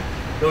 they're done.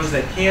 Those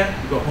that can't,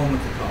 go home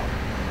with the collar.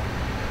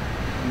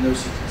 No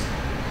CT scan.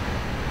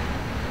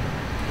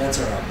 That's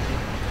our algorithm.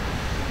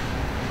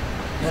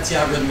 That's the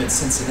algorithm in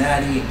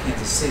Cincinnati and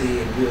Kansas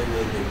City and really,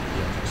 really big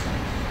pediatric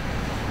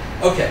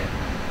centers. Okay,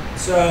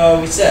 so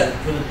we said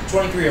for the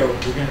 23-year-old,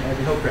 we're going to have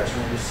the Hillcrest,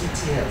 we're going to do CT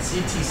head,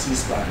 CT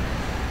C-spine.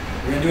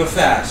 We're going to do a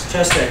FAST,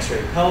 chest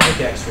x-ray, pelvic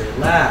x-ray,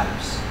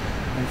 labs.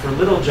 And for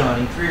little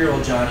Johnny,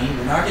 3-year-old Johnny,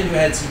 we're not going to do a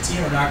head CT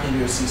and we're not going to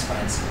do a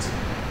C-spine CT.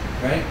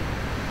 Right?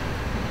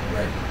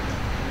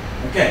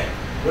 Right. Okay,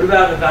 what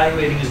about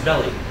evaluating his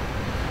belly?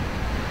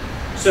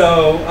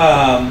 So,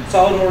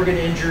 solid organ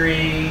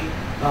injury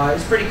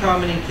is pretty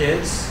common in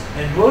kids,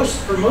 and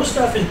for most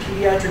stuff in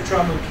pediatric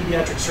trauma and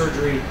pediatric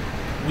surgery,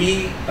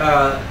 we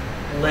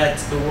let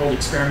the world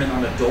experiment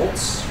on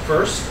adults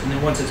first, and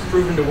then once it's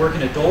proven to work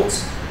in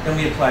adults, then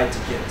we apply it to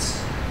kids.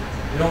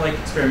 We don't like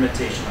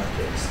experimentation on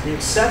kids. The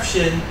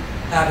exception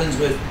happens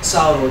with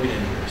solid organ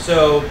injury.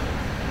 So,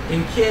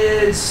 in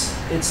kids,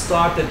 it's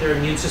thought that their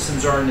immune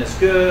systems aren't as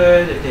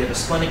good. If they have a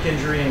splenic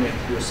injury and we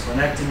have to do a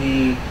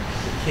splenectomy,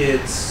 the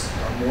kids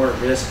more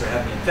at risk for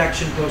having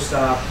infection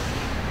post-op,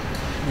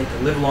 they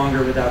can live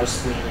longer without a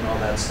spleen and all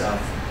that stuff.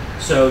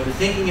 So the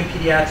thinking in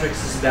pediatrics,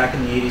 this is back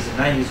in the 80s and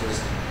 90s,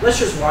 was let's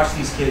just watch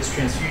these kids,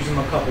 transfuse them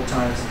a couple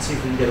times and see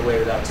if we can get away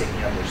without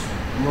taking out their spleen.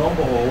 And lo and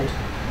behold,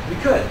 we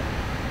could.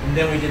 And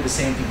then we did the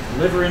same thing for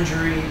liver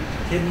injury,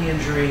 kidney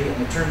injury,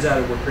 and it turns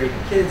out it worked great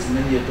in kids, and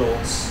then the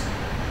adults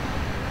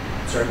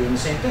started doing the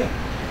same thing.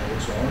 And it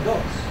works well in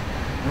adults.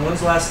 And when's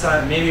the last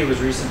time, maybe it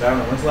was recent, but I don't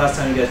know, when's the last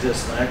time you guys did a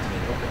splenectomy?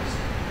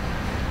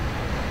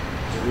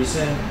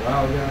 Recent, a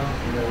while ago,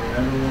 you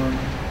remember one?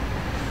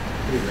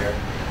 Pretty rare.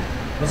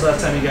 When's the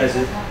last time you guys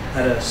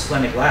had a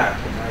splenic lap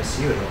in the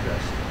ICU at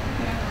Hillcrest?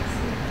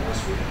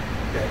 Last week.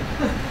 Okay.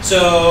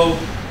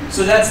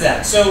 So that's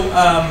that. So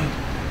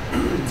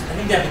I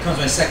think that becomes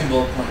my second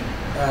bullet point.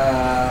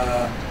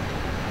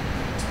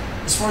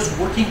 As far as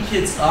working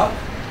kids up,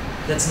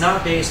 that's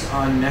not based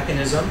on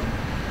mechanism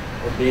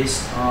or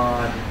based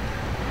on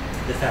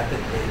the fact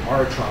that they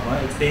are a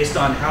trauma. It's based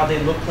on how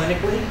they look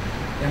clinically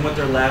and what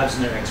their labs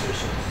and their x-ray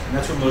shows. And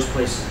that's what most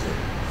places do.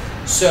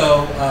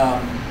 So,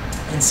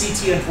 and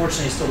CT,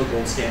 unfortunately, is still the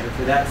gold standard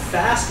for that.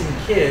 FAST in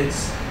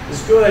kids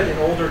is good in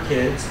older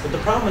kids, but the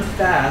problem with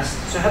FAST,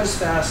 so how does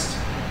FAST,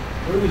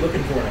 what are we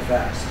looking for in a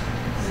FAST?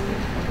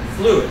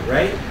 Fluid,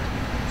 right?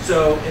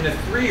 So in a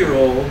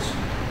 3-year-old,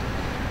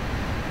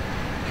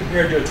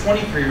 compared to a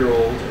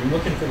 23-year-old, are you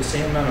looking for the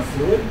same amount of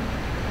fluid?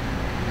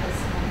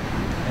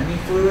 Any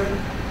fluid?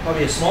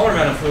 Probably a smaller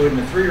amount of fluid in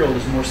a 3-year-old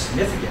is more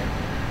significant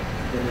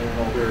than in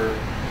an older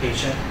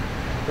patient.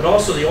 But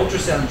also the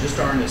ultrasounds just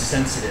aren't as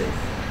sensitive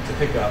to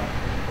pick up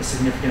a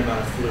significant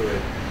amount of fluid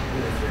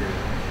with a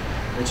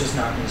 3-year-old. It's just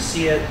not going to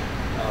see it,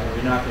 or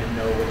you're not going to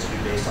know what to do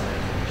based on that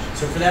information.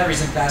 So for that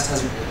reason, FAST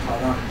hasn't really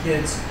caught on in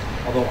kids,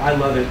 although I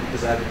love it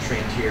because I've been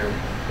trained here,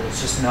 but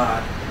it's just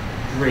not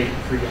great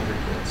for younger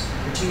kids.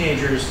 For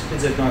teenagers,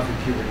 kids that have gone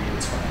through puberty,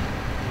 it's fine.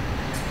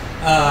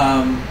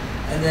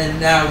 And then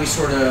now we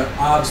sort of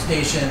OBS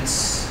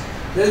patients.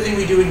 The other thing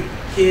we do in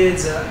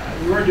kids,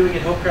 we weren't doing it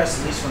at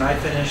Hillcrest, at least when I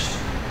finished,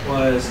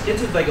 was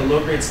kids with like a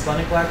low-grade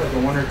splenic lac, like a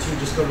 1 or 2,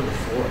 just go to the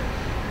floor.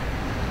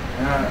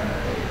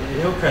 At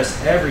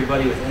Hillcrest,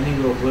 everybody with any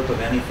little blip of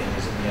anything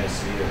is in the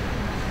ICU.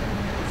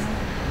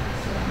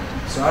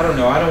 So I don't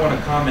know, I don't want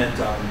to comment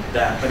on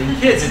that, but in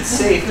kids it's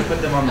safe to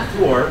put them on the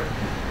floor.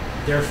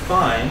 They're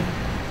fine.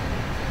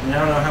 And I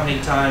don't know how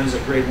many times a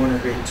grade 1 or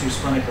grade 2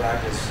 splenic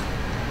lac has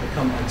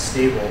become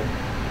unstable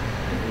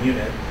in the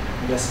unit.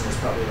 I'm guessing it's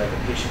probably like a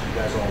patient you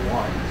guys all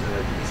want, because they're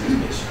like the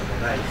easiest patient of the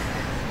night.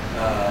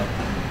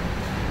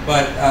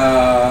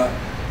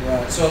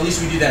 So at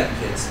least we do that in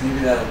kids. Maybe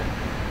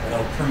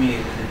that'll permeate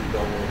into the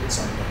adult world at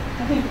some point.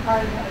 I think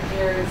part of that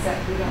here is that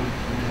we don't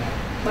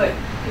put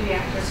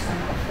pediatrics on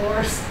all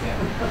fours.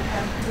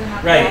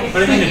 Right,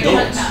 but I mean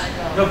adults. Not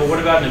adults. No, but what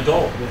about an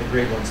adult with a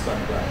grade 1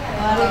 spinal Yeah.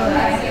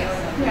 graft?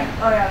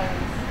 Yeah. Oh yeah.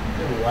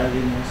 Yeah, well, why do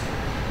they miss it?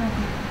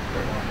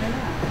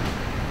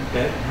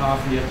 Okay, and how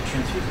often do you have to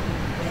transfuse it?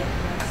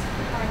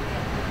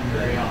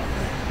 Very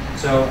often.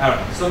 So, I don't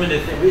know. Something to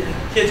think.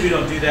 Kids, we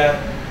don't do that.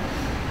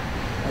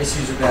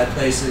 ICUs are bad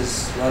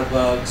places. A lot of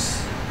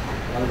bugs,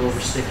 a lot of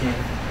oversticking,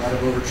 a lot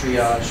of over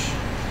triage.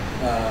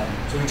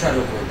 So we try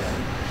to avoid that.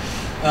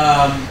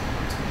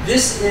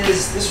 This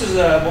was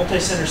a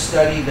multi-center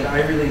study that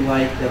I really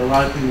like, that a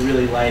lot of people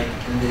really like,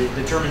 and it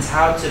determines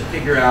how to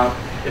figure out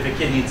if a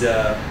kid needs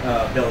a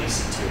belly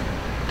CT.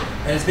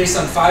 And it's based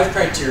on 5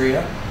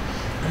 criteria.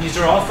 And these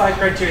are all 5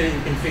 criteria that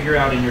you can figure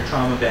out in your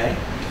trauma bay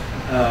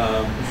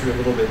if you're a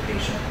little bit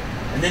patient.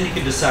 And then you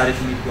can decide if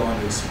you need to go on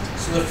to a CT.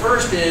 So the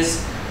first is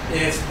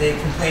if they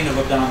complain of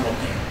abdominal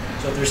pain.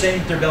 So if they're saying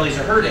that their bellies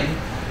are hurting,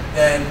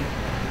 then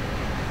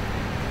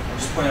I'll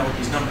just point out what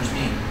these numbers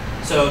mean.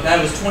 So that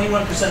was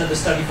 21% of the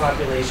study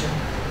population.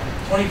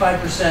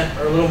 25%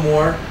 or a little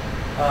more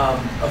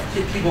of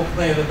people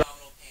complaining of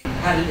abdominal pain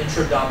had an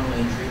intra-abdominal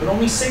injury, but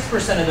only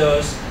 6% of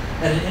those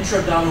had an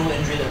intra-abdominal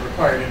injury that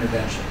required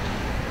intervention.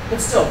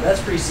 But still,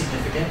 that's pretty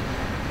significant.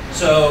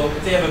 So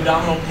if they have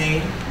abdominal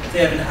pain, if they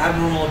have an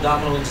abnormal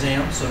abdominal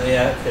exam, so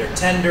they're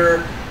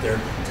tender, they're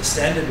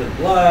distended with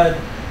blood,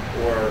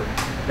 or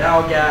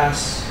bowel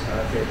gas,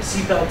 if they have a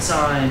seatbelt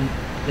sign,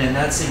 then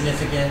that's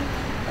significant.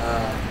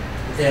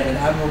 If they have an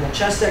abnormal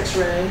chest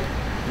x-ray,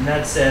 and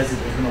that says that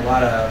there's been a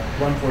lot of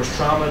blunt force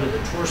trauma to the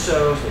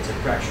torso, so it's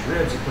like fractured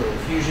ribs, a pleural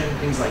effusion,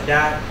 things like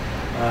that.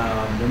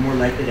 They're more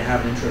likely to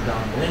have an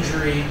intra-abdominal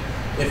injury.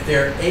 If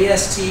they're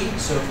AST,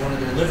 so if one of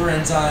their liver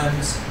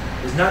enzymes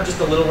is not just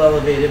a little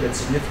elevated, but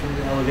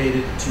significantly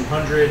elevated,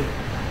 200,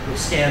 we'll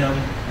scan them.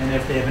 And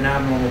if they have an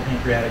abnormal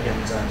pancreatic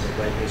enzymes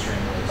like lipase or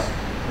amylase,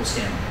 we'll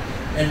scan them.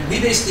 And we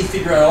basically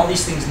figure out all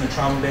these things in the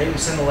trauma bay. We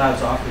send the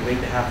labs off, we wait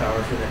the half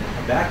hour for them to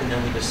come back, and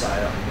then we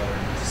decide on whether or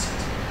not to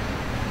CT.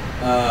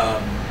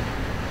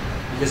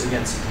 Because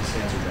again, CT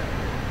scans are better.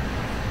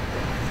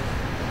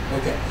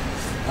 Okay.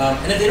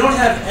 And if they don't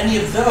have any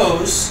of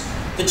those,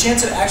 the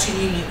chance of actually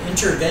needing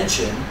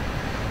intervention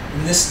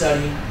in this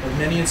study of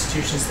many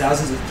institutions,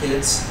 thousands of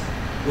kids,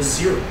 was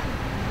 0.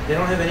 If they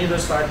don't have any of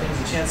those 5 things,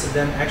 the chance of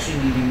them actually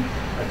needing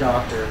a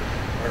doctor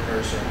or a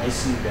nurse or an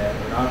ICU bed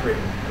or an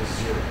operating room is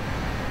 0.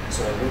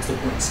 So what's the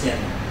point of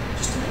scanning them?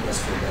 Just to make us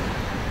feel better.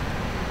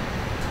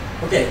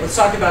 Okay, let's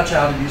talk about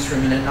child abuse for a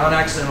minute.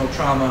 Non-accidental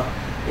trauma.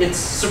 It's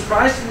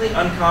surprisingly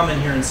uncommon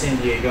here in San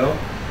Diego,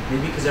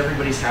 maybe because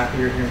everybody's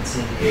happier here in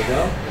San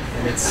Diego,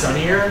 and it's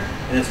sunnier,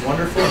 and it's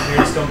wonderful, and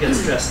parents don't get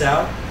stressed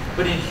out.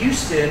 But in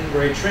Houston,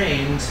 where I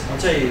trained, I'll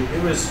tell you,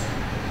 it was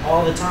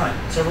all the time.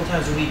 Several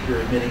times a week we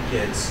were admitting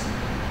kids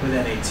with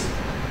NAT.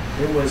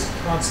 It was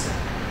constant.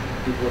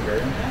 People were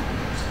very unhappy.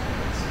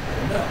 I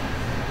don't know.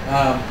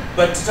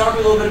 But to talk a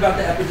little bit about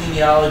the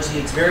epidemiology,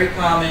 it's very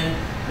common.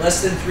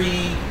 Less than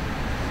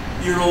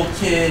 3-year-old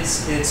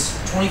kids, it's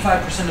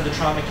 25% of the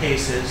trauma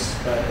cases,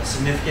 but a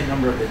significant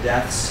number of the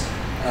deaths.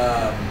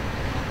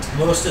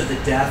 Most of the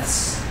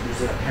deaths,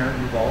 there's a parent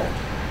involved,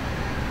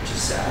 which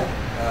is sad.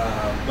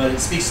 But it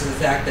speaks to the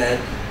fact that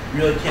you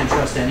really can't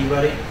trust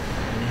anybody.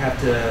 And you have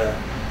to,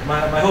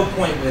 my whole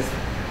point with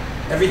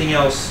everything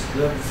else,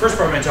 the first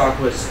part of my talk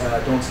was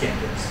don't scam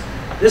kids.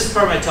 This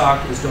part of my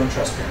talk is don't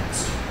trust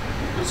parents.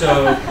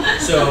 So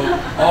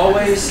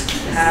always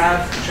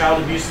have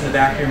child abuse in the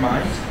back of your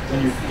mind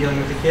when you're dealing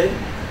with a kid.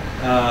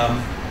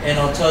 And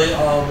I'll tell you,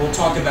 we'll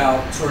talk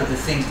about sort of the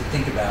things to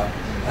think about.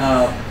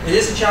 It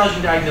is a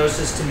challenging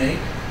diagnosis to make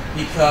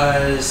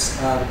because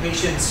the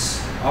patients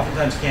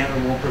oftentimes can't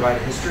or won't provide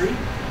a history,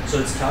 so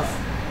it's tough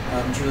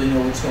to really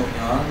know what's going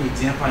on. The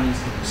exam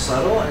findings can be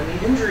subtle, and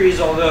the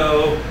injuries,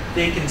 although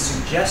they can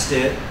suggest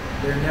it,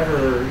 they're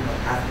never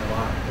half the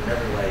line. They're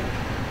never like,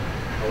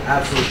 oh,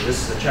 absolutely,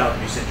 this is a child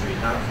abuse injury,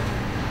 not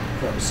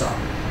from soccer.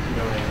 You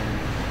know what I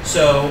mean?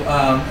 So,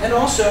 and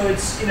also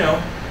it's,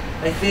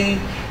 I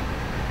think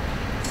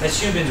as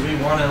humans we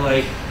want to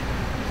like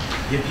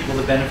give people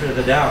the benefit of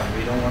the doubt.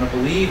 We don't want to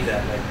believe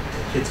that like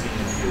the kid's being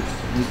abused.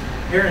 And these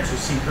parents who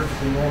seem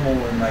perfectly normal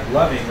and like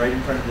loving right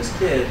in front of this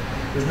kid,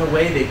 there's no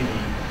way they can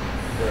be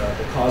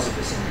the cause of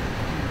this injury.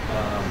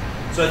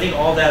 So I think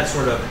all that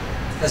sort of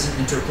has an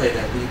interplay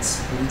that leads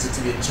it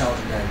to be a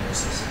challenging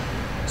diagnosis.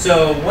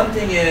 So one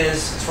thing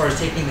is, as far as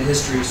taking the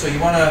history, so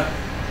you want to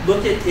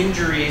look at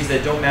injuries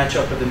that don't match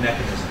up with the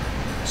mechanism.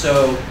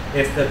 So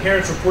if the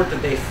parents report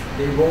that they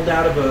rolled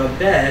out of a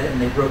bed and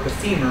they broke a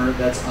femur,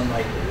 that's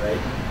unlikely, right?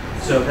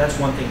 So that's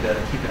one thing to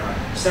keep an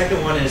eye on.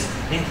 Second one is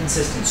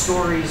inconsistent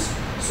stories.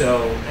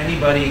 So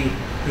anybody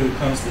who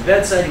comes to the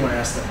bedside, you want to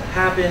ask them what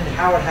happened,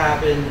 how it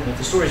happened, and if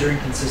the stories are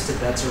inconsistent,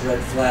 that's a red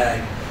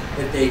flag.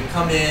 If they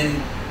come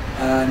in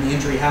and the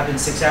injury happened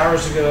 6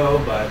 hours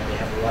ago, but they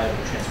have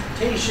reliable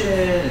transportation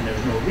and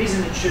there's no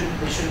reason they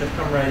shouldn't have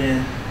come right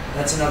in,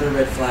 that's another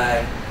red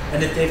flag.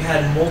 And if they've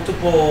had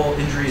multiple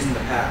injuries in the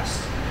past,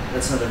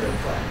 that's another red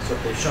flag. So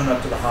if they've shown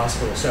up to the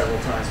hospital several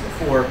times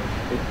before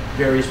with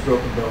various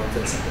broken bones,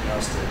 that's something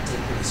else to take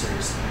pretty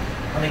seriously.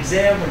 On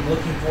exam, we're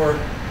looking for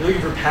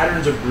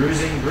patterns of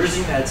bruising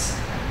that's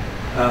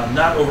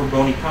not over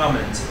bony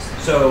prominences.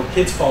 So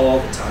kids fall all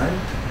the time.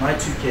 My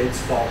 2 kids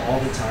fall all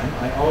the time.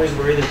 I always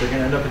worry that they're going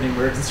to end up in the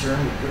emergency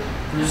room with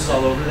bruises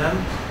all over them,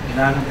 and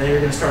they're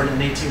going to start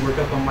an AT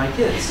workup on my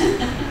kids,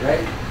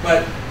 right?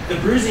 But the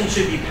bruising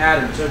should be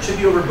patterned, so it should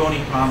be over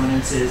bony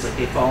prominences, like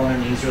they fall on their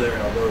knees or their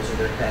elbows or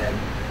their head.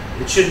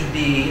 It shouldn't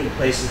be in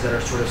places that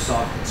are sort of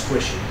soft and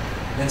squishy.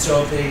 And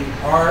so if they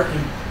are in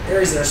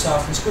areas that are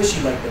soft and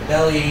squishy, like the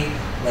belly,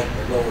 like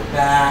the lower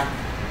back,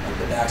 like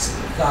the backs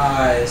of the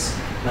thighs,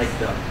 like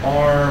the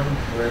arm,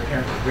 where a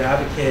parent would grab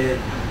a kid,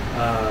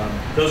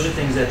 those are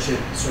things that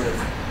should sort of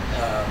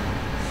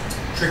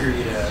trigger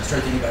you to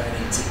start thinking about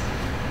NAT.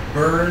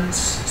 Burns,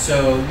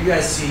 so you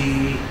guys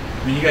see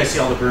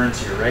all the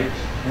burns here, right?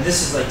 And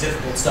this is like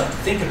difficult stuff to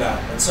think about,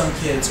 but some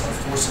kids are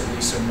forcibly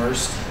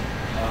submersed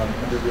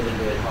under really,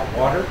 really hot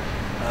water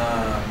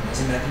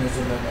as a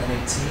mechanism of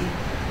NAT.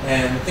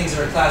 And the things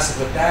that are classic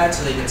with that,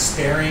 so they get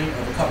sparing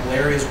of a couple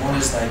areas. One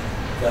is like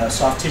the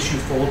soft tissue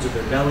folds of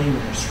their belly when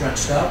they're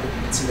scrunched up, and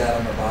you can see that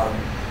on the bottom,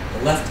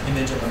 the left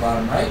image on the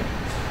bottom right.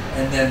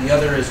 And then the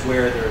other is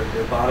where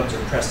their bottoms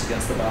are pressed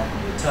against the bottom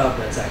of the tub.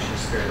 That's actually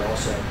spared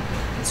also,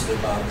 and so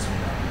their bottoms are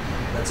not.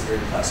 That's a very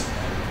classic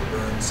pattern for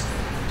burns.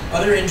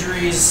 Other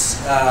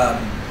injuries,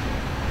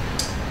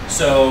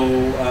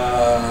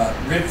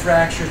 rib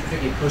fractures,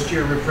 particularly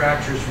posterior rib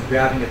fractures from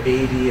grabbing a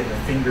baby and the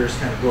fingers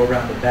kind of go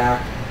around the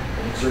back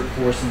and exert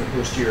force on the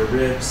posterior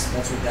ribs.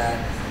 That's what that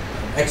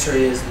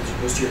X-ray is. These are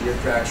posterior rib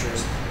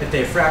fractures. If they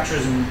have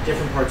fractures in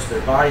different parts of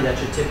their body, that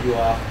should tip you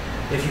off.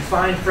 If you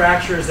find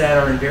fractures that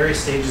are in various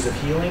stages of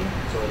healing,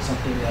 so it's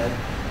something that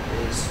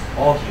is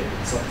all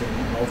healed, something,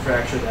 an old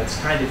fracture that's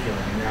kind of healing,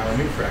 and now a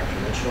new fracture,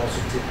 that should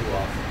also tip you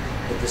off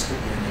that this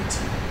could be an AT.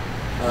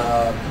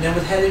 And then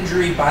with head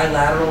injury,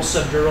 bilateral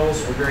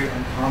subdurals are very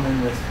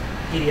uncommon with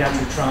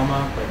pediatric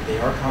trauma, but they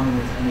are common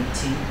with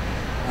NAT.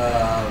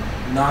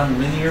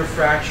 Non-linear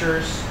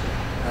fractures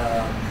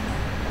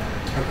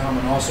are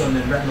common also, and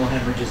then retinal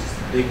hemorrhages is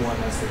the big one.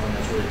 That's the one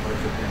that's really hard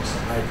for parents to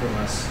hide from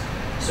us.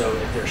 So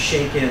if they're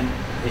shaken,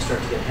 they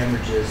start to get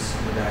hemorrhages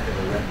on the back of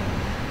the retina.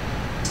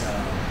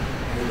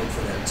 And we look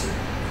for that too.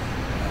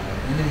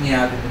 And in the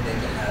abdomen, they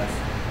can have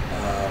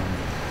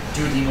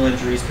duodenal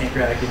injuries,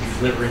 pancreatic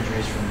injuries, liver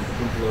injuries from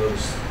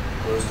blows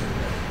to the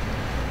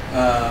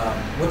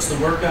belly. What's the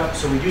workup?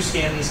 So we do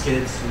scan these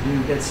kids. We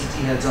do get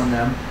CT heads on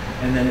them.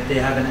 And then if they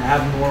have an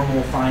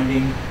abnormal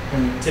finding,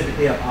 then we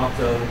typically have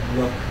opto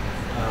look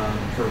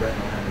for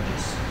retinal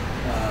hemorrhages.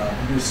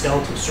 We do a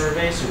skeletal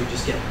survey, so we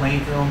just get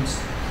plain films,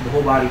 the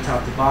whole body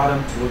top to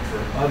bottom, to look for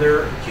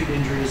other acute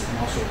injuries and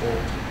also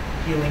old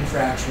healing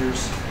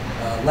fractures.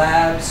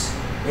 Labs,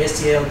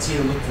 AST-ALT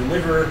to look for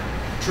liver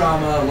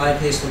trauma,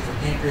 lipase look for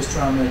pancreas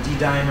trauma,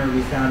 D-dimer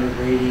we found at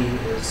Rady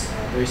is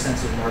a very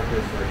sensitive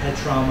marker for head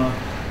trauma.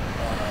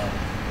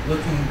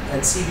 Looking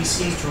at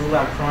CBCs to rule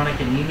out chronic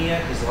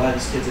anemia, because a lot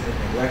of these kids have been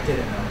neglected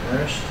and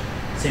malnourished.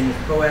 Same with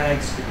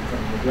coags, could be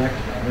from neglect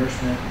and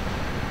malnourishment.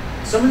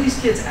 Some of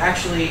these kids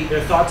actually,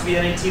 they're thought to be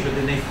NAT, but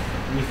then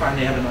we find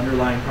they have an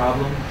underlying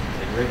problem,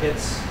 like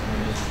rickets,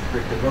 and they just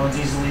break their bones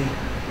easily,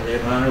 or they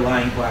have an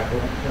underlying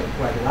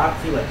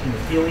coagulopathy, like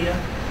hemophilia,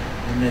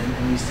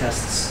 and these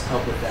tests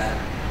help with that.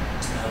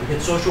 We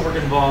get social work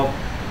involved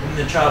in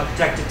the Child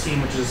Protective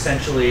Team, which is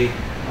essentially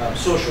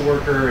social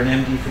worker and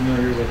MD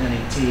familiar with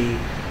NAT,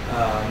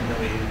 and then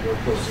we work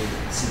closely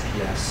with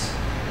CPS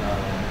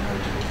and our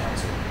legal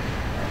counsel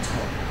to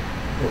help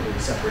appropriately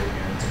separate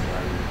parents and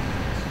evaluate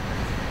parents.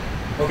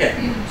 Okay,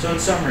 so in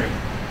summary,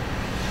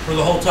 for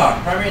the whole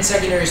talk, primary and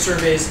secondary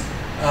surveys,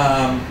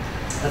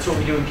 that's what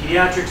we do in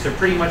pediatrics. They're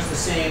pretty much the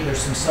same.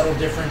 There's some subtle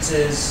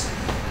differences.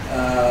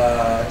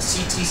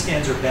 CT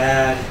scans are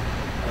bad.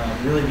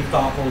 Really be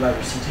thoughtful about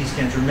your CT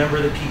scans.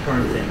 Remember the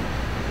PCARN thing.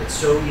 It's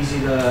so easy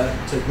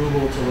to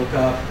Google, to look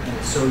up, and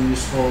it's so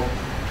useful.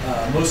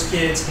 Most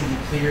kids can be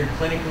cleared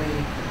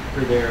clinically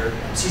for their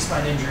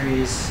C-spine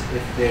injuries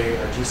if they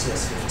are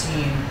GCS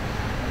 15.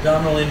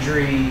 Abdominal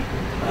injury,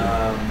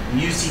 we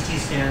use CT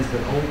scans,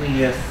 but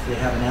only if they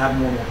have an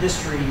abnormal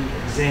history,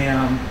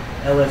 exam,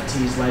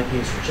 LFTs,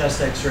 lipase, or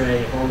chest x-ray.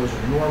 If all those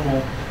are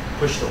normal,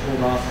 push the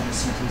hold off on the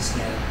CT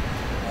scan.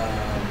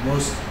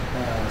 Most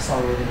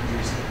solid organ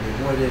injuries can be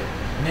avoided.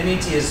 And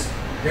NAT is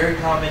very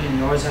common, and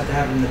you always have to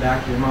have it in the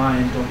back of your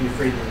mind. Don't be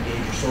afraid to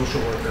engage your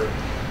social worker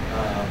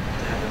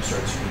to have them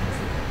start screening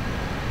for you.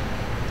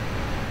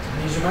 And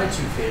these are my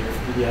two favorite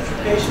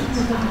pediatric patients.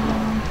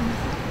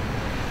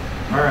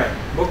 All right,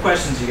 what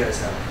questions do you guys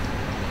have?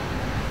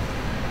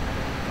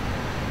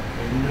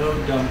 No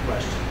dumb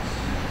questions.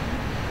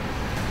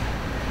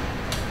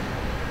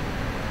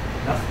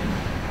 Nothing.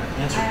 I've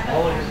answered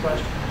all of your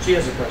questions. She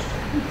has a question.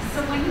 So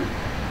when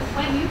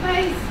you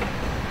guys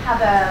have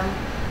a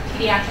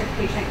pediatric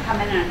patient come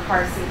in a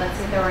car seat, let's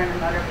say they were in a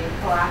motor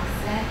vehicle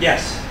accident.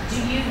 Yes. Do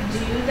you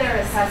do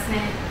their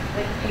assessment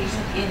with the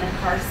patient in the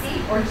car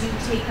seat, or do you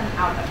take them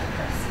out of the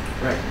car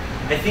seat? Right.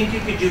 I think you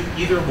could do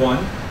either one.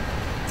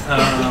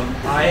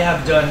 I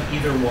have done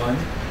either one.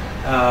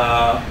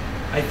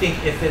 I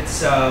think if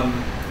it's,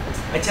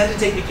 I tend to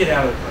take the kid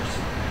out of the car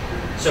seat.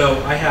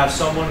 So I have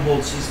someone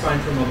hold C-spine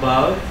from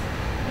above,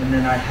 and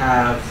then I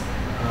have,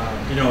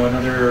 you know,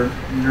 another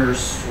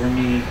nurse or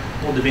me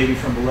hold the baby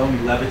from below, and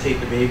we levitate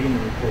the baby, and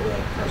then we pull the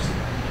car seat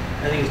out.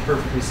 I think it's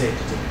perfectly safe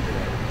to take the kid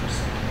out of the car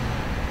seat.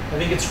 I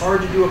think it's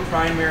hard to do a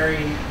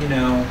primary, you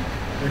know,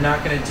 they're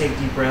not going to take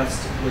deep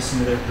breaths to listen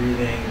to their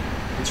breathing.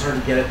 It's hard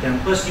to get at them.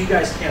 Plus, you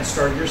guys can't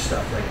start your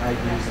stuff like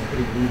IVs and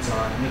putting leads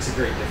on. It makes it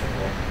very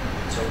difficult.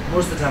 So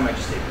most of the time, I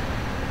just take it.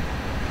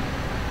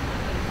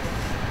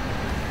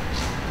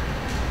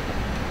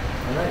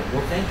 All right.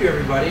 Well, thank you,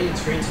 everybody.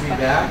 It's great to be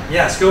back.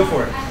 Yes, go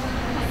for it.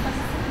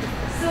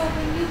 So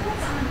when you put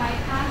on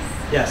bypass,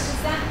 Yes.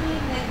 does that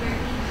mean that your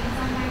ED is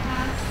on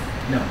bypass?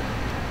 No.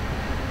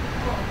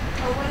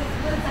 Or what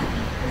does that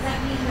mean? Does that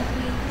mean that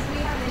because we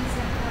had an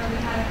incident where we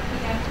had a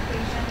pediatric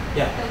patient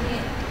Yeah. that we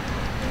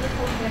were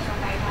told to on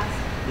bypass,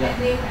 Yeah. and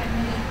they were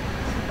admitted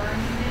to the burn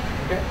unit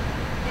Okay.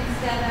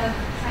 instead of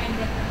trying to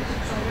get them to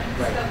children.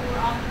 Right. So we were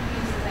all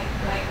confused with like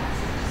bypass.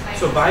 Is it just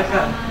So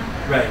bypass, trauma,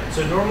 or- right. So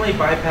normally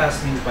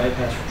bypass means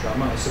bypass for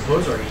trauma. I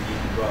suppose our ED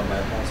can go on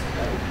bypass, but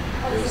that would be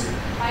Oh, so crazy.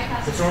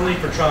 bypass It's is normally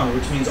for trauma,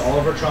 which means all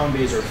of our trauma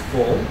bays are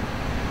full,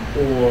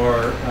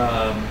 or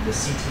the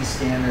CT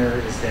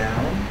scanner is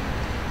down,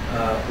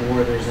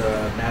 or there's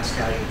a mass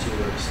casualty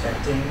we're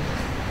expecting.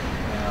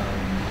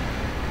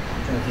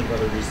 I'm trying to think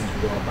of other reasons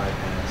we go on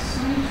bypass.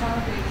 How many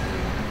trauma bays do you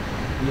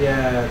have? We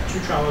have 2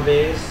 trauma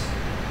bays,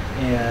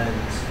 and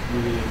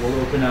we will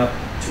open up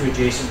 2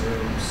 adjacent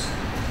rooms,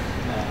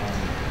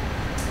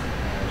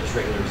 just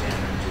regular exam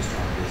rooms, just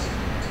trauma bays.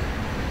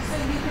 So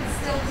you could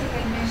still take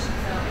admissions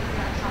though if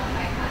you're on trauma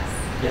bypass.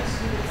 Yes.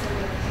 You would still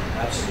be able to take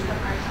Absolutely. from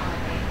our trauma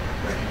bay.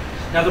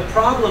 Right. Now the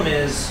problem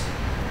is,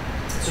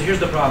 so here's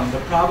the problem.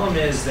 The problem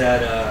is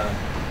that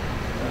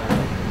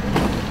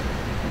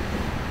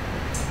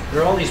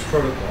there are all these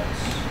protocols,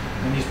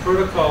 and these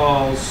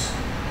protocols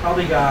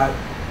probably got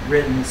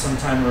written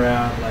sometime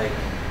around like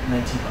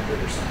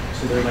 1900 or something.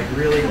 So they're like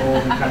really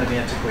old and kind of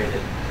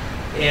antiquated,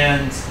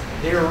 and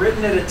they were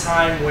written at a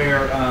time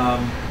where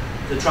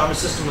the trauma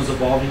system was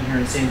evolving here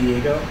in San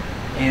Diego,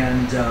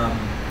 and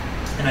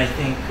I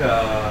think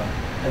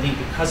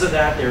because of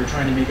that, they were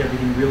trying to make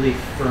everything really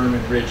firm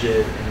and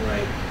rigid, and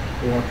like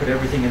they want to put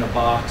everything in a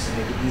box and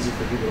make it easy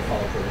for people to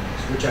follow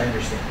protocols, which I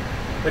understand.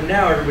 But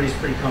now everybody's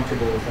pretty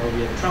comfortable with, oh,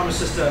 we have a trauma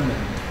system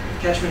and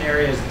catchment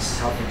areas, and this is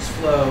how things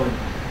flow.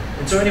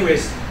 And so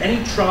anyways,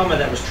 any trauma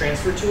that was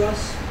transferred to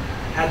us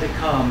had to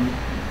come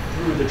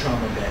through the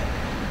trauma bay.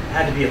 It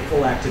had to be a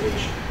full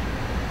activation.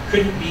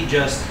 Couldn't be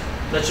just,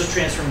 let's just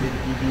transfer them to the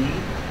ED,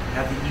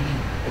 have the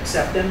ED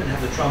accept them, and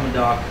have the trauma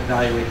doc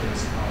evaluate them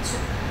as a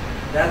consult.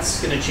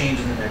 That's going to change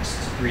in the next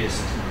 3 to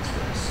 6 months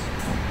for us.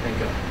 Thank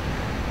God.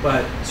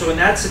 But, so in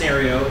that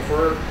scenario, if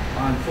we're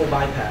on full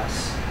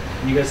bypass,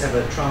 and you guys have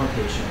a trauma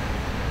patient,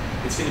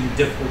 it's going to be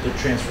difficult to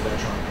transfer that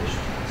trauma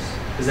patient to us,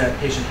 because that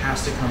patient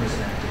has to come as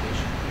an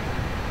activation.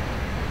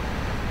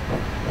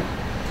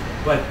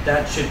 But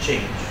that should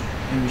change,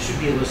 and we should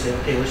be able to say,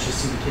 okay, let's just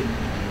see the kid in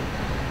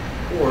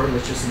ED, or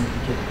let's just see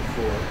the kid on the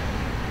floor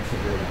and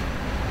figure it out.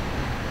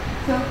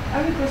 So I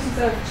have a question.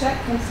 So if Chet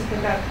comes to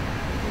pick up,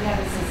 we have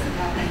a assistant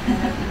now, and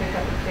have to pick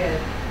up a kid.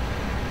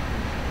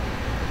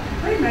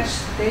 Pretty much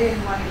they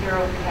didn't want to hear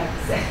what we had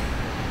to say.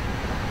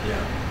 Yeah.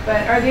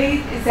 But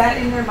is that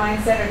in their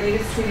mindset? Are they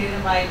just treating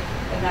it like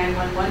a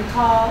 911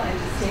 call and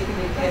just taking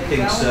the kid I and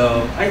think going?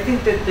 so. I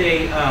think that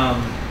they,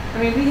 I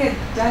mean, we had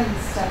done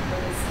stuff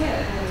with this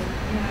kid, and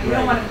you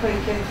don't Right. want to put a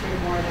kid through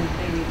more than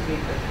they need to be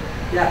put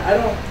through. yeah,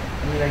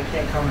 I mean, I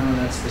can't comment on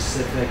that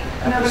specific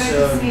episode. No, but I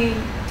just mean.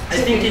 I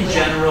think in typically-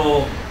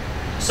 general,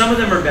 some of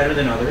them are better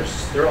than others.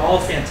 They're all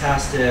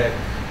fantastic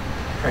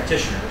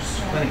practitioners,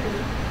 Yeah.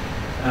 clinically.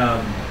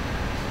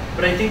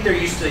 But I think they're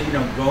used to,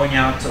 going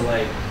out to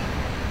like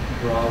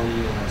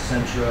Raleigh and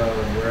Centro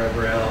and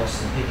wherever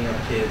else and picking up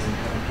kids and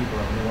having people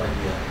have no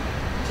idea.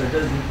 So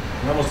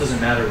it almost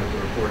doesn't matter what the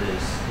report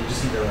is. They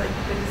just need to like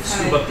They just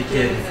scoop kinda up the do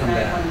kid it and as come a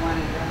back.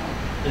 911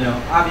 and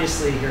go.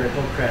 Obviously here at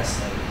Hillcrest,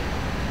 like,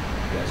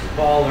 you guys are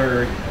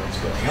baller, you know what's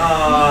going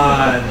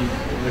on,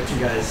 what you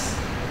guys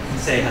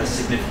say has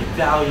significant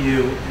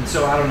value, and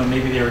so I don't know,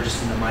 maybe they were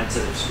just in the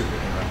mindset of scooping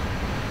it up.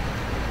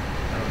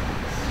 I don't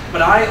know.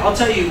 But I'll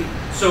tell you,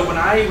 so when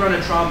I run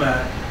a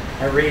trauma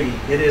at Rady,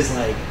 it is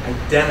like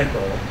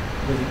identical,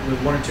 with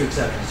 1 or 2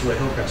 exceptions, to a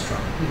Hillcrest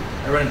trauma.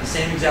 I run it the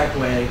same exact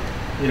way.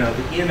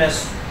 The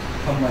EMS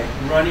come like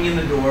running in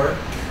the door,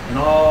 and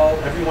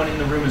everyone in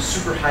the room is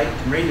super hyped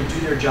and ready to do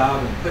their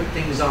job and put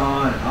things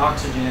on and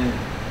oxygen.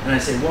 And I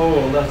say,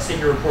 whoa, let's take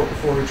your report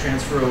before we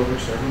transfer over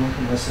so everyone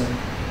can listen.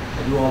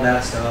 I do all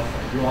that stuff.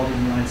 I do all the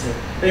mindset.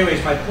 But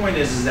anyways, my point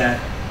is that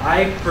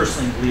I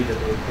personally believe that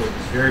the report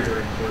is very,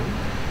 very important,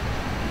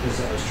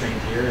 because I was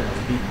trained here and I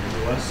was beaten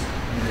into us.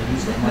 And I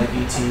used my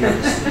VT in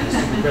this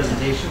stupid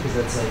presentation because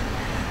that's like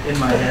in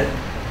my head.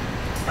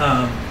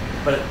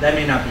 but that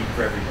may not be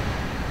for everybody.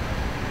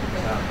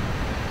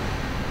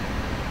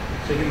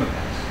 So give them a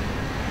pass.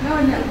 No,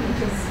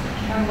 because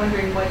I'm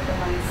wondering what the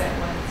mindset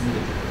was.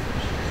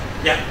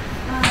 Yeah.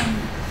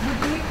 Would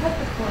we cut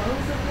the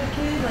clothes of the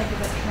kid? Like, is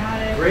it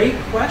traumatic? Great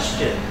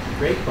question.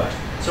 Great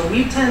question. So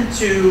we tend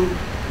to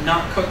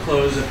not cut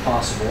clothes if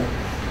possible.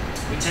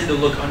 We tend to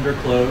look under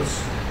clothes.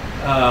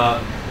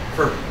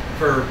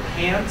 For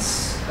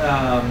pants,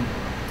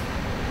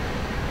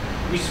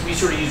 we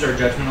sort of use our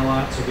judgment a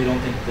lot, so we don't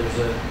think there's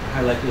a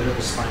high likelihood of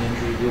a spine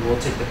injury. We will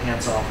take the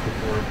pants off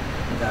before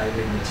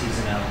evaluating the T's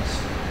and L's,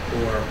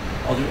 or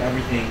I'll do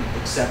everything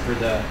except for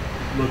the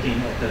looking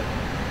at the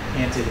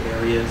panted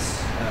areas,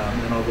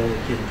 and then I'll roll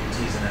the kid and do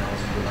T's and L's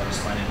and without a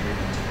spine injury,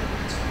 then take the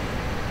pants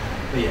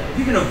off. But yeah, if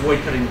you can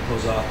avoid cutting the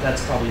clothes off,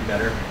 that's probably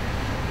better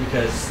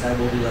because that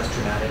will be less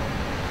traumatic.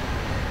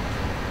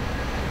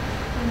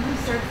 When who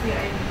starts the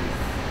IVs?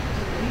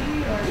 Do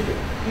we or We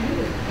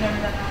do.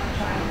 never done that on a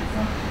child?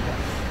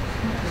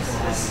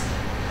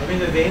 I mean,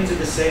 the veins are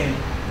the same.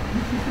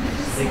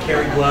 They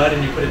carry blood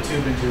and you put a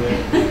tube into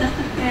it.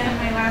 And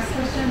my last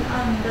question,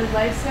 the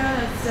lifestyle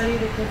that studied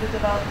the kids that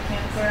developed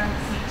cancer on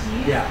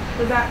CT. Yeah.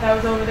 Was that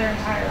was over their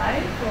entire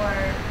life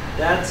or?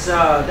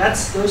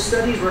 That's those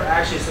studies were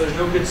actually, so there's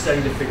no good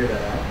study to figure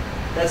that out.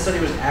 That study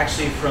was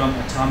actually from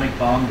atomic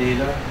bomb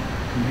data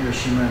from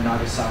Hiroshima and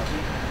Nagasaki,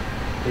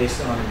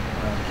 based on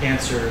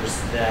cancers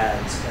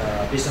that,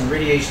 based on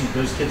radiation that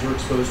those kids were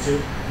exposed to,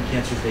 and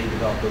cancers they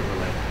developed over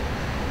life.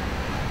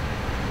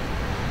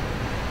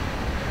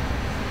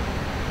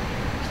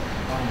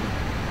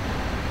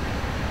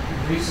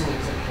 Recently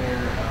took care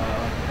of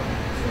a couple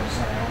minutes ago.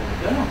 Sorry, I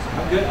don't know. No,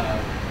 I'm good.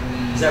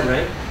 Is that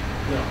right?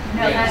 No.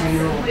 No, that's,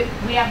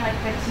 we have like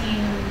 15,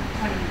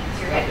 20 minutes.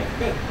 You're good. Okay,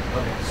 good.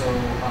 Okay, so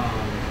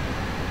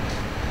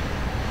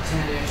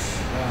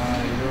 10-ish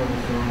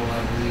year-old girl, I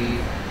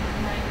believe.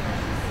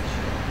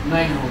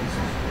 9-year-old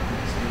sister.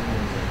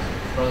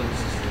 Brother and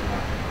sister in the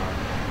car.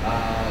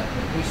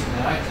 The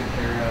patient that I took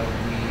care of,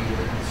 we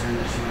were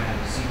concerned that she might have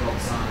a seatbelt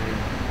sign.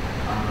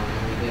 And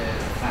we did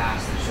a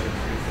fast that showed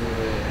free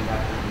fluid and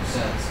got the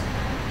sets.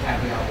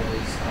 Caveat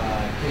was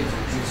kids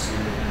are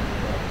juicier than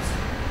adults,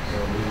 so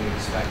we would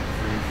expect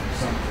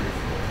some free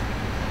fluid.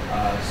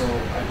 So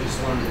I just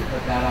wanted to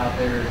put that out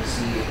there to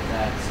see if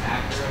that's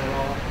accurate at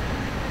all,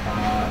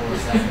 or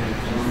if that can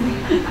inform me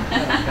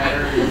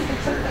better in the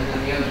future. And then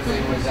the other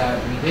thing was that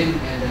we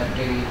didn't end up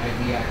getting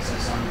IV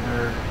access on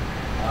her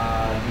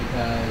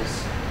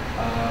because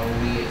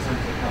we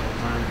attempted a couple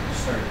times and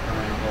started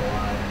crying a whole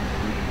lot, and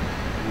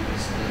we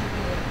just didn't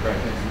do it. Right.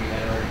 Because we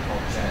had already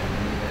called Chet and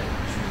we knew that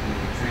she was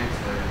being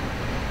transferred,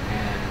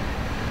 and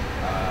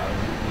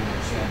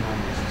she had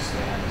normal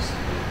GCIs,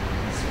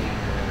 and scanned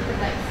her.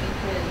 Like if you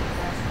could,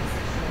 that's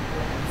positional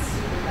blends,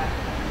 super back.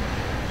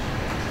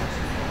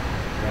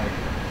 Right.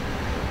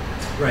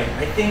 Right.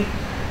 I think,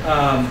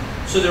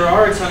 so there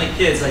are a ton of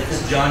kids, like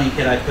this Johnny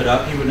kid I put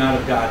up, he would not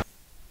have got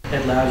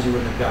head labs, he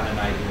wouldn't have gotten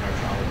an IV in our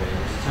trauma bay.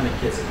 There's a ton of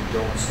kids that we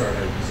don't start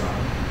IVs on.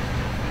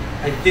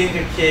 I think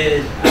a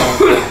kid,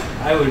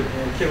 a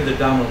kid with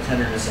abdominal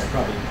tenderness, I'd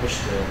probably push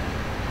to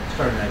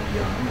start an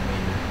IV on them. I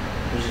mean,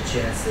 there's a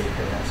chance they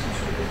could have some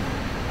sort of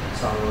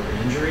solid organ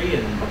injury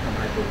and become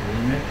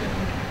hypovolemic and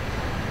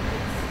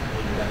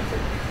maybe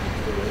benefit from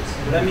fluids.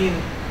 But I mean,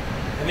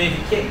 if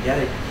you can't get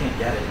it, you can't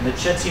get it. And the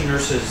Chet team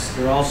nurses,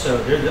 they're also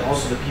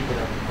the people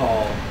that we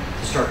call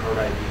to start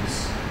hard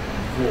IVs on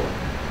the floor.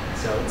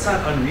 So it's not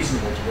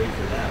unreasonable to wait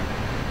for them,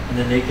 and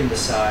then they can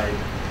decide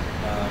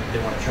if they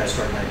want to try to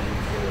start an IV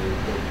before they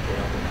get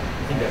up.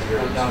 I think that's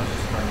very That was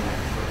reasonable. just part of my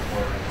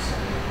performance.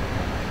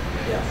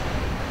 Yeah.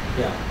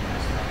 Yeah.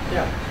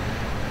 Yeah.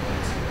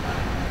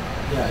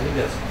 Yeah, I think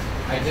that's fine.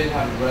 I did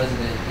have a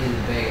resident in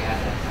the Bay at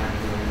that time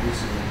who had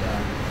recently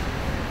done,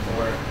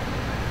 or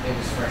it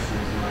was fresh in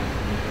his mind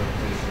when the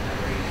patient that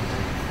raised his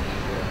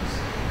knee was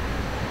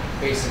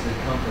basically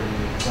comforting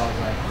me. So I was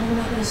like, oh, we're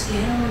not going to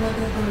scan him, we're not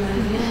going to put him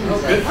in. Oh,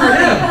 good for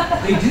him.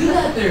 They do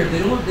that there.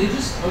 They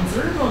just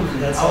observe them.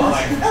 That's I was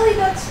awesome. like, really?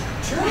 That's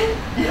true?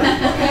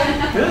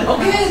 Yeah. Good.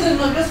 Okay,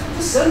 then I guess we'll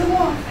just send them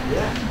off.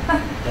 Yeah,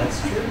 that's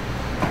true.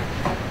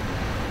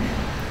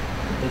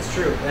 That's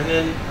true. And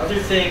then other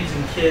things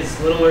in kids,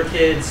 littler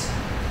kids.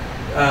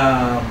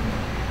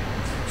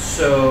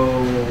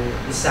 So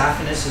the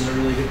saphenous is a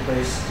really good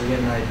place to get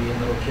an IV in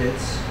little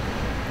kids.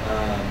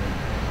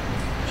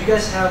 Do you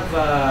guys have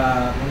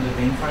one of the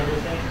vein finder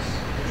things?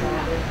 You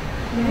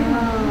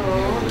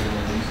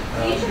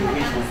should have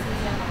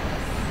anesthesia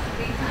office.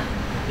 Big time.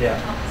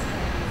 Yeah, Office.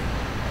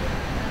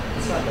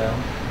 it's not bad.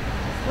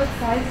 What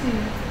size do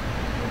you?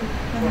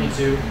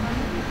 22,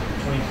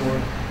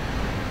 24.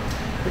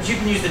 But you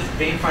can use the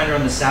vein finder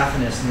on the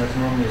saphenous, and that's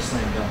normally a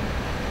slam dunk.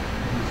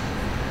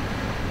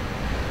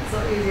 It's a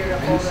little easier to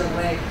hold their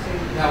leg too.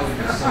 that would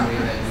be somebody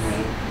that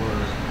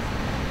were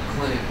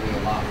clinically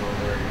a lot more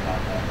worried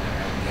about that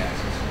IV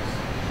access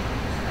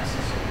was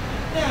necessary.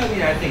 Yeah, I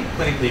mean, I think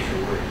clinically if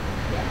you're worried.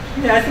 Yeah.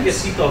 Yeah, I think a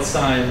seatbelt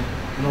sign,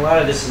 and a lot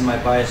of this is my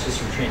bias just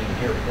from training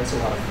here, but that's a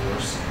lot of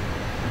force.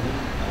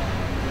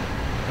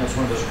 That's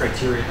one of those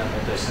criteria in that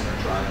multi-center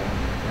trial.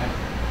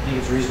 I think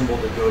it's reasonable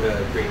to go to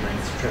great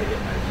lengths to try to get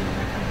an IV in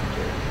that kind of a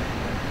kid.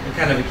 And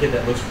kind of a kid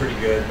that looks pretty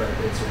good, but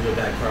it's a real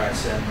bad car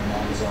accident. The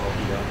mom is all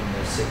beat up and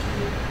they're sick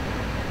kid.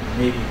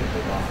 Maybe you can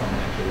hold off on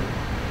that kid.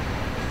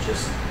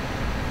 Just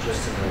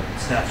in a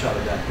snapshot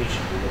of that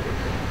patient we look at.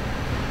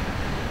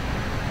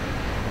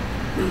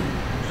 There's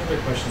another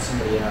question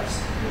somebody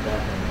asked in the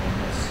background on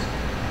this.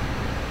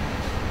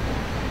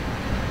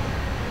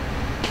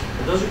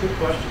 But those are good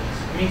questions.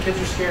 I mean,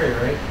 kids are scary,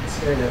 right? It's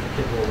scary to have a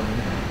kid roll in.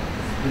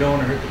 You don't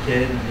want to hurt the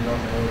kid, and you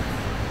don't know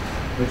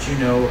what you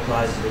know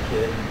applies to the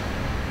kid.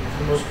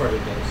 For the most part,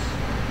 it does.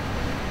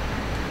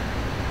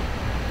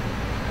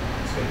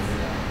 It's good to do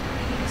that.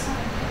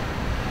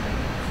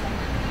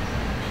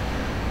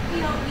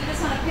 You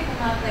just want to pick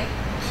them up like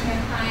when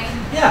they're crying.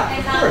 Yeah, and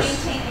of not course.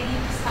 maintain any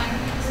spine.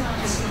 You just want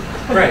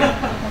to Right.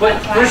 But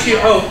first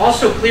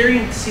also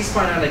clearing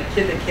C-spine on a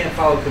kid that can't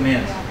follow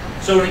commands.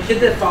 So when a kid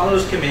that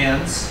follows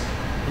commands,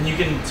 and you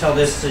can tell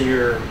this to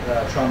your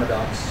trauma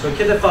docs. So a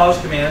kid that follows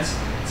commands,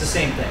 it's the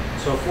same thing.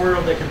 So a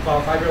 4-year-old that can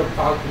follow, 5-year-old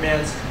follow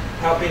commands,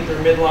 palpate their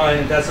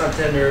midline, if that's not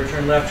tender,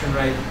 turn left, turn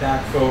right,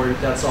 back, forward,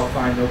 if that's all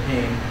fine, no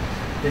pain,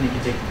 then you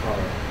can take the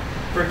collar.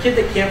 For a kid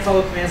that can't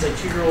follow commands, like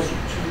 2 years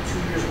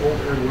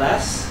old or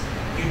less,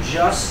 you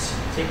just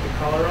take the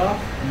collar off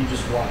and you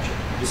just watch it.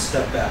 You just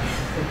step back.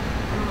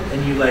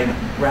 And you like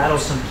rattle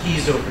some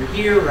keys over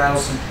here, rattle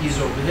some keys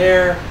over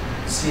there,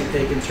 see if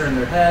they can turn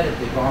their head, if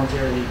they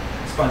voluntarily,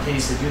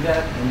 spontaneously do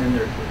that, and then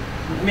they're cool.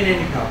 I mean,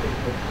 and you palpate,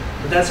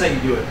 but that's how you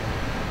do it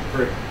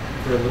for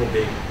a little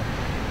baby.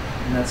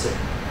 And that's it.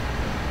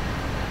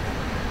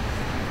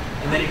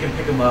 And then you can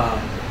pick them up.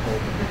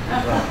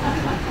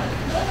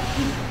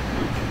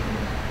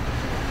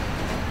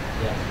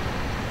 Yeah.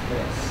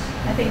 Yes.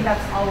 I think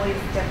that's always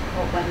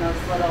difficult when those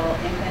little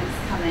infants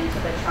come into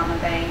the trauma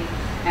bay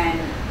and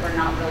we're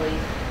not really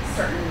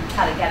certain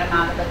how to get them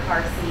out of the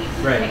car seat.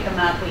 We Right. pick them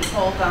up, we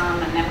hold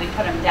them, and then we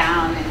put them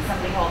down, and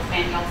somebody holds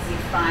manual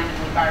C-spine, and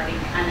we've already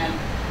kind of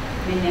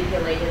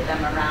manipulated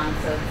them around,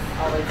 so it's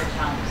always a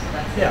challenge. So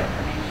that's Yeah. the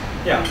information.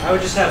 Yeah, I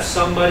would just have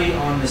somebody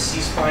on the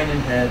C-spine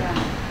and head, Yeah.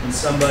 and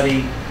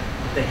somebody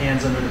with the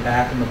hands under the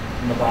back and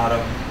the bottom,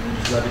 and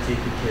just levitate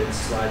the kid,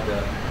 slide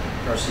the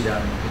car seat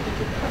out, and put the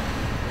kid down.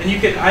 And you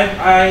can,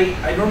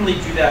 I normally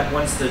do that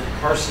once the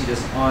car seat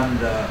is on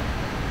the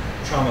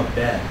trauma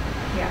bed.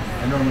 Yeah.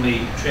 I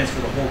normally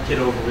transfer the whole kid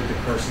over with the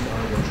car seat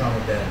onto the trauma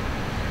bed,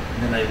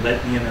 and then I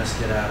let EMS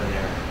get out of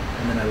there,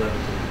 and then I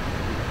levitate.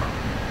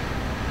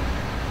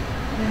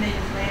 And then they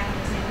just lay on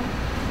the table.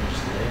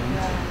 Just lay on the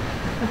table.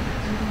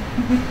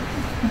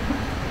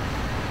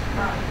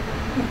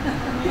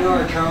 You know,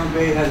 our trauma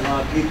bay has a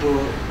lot of people.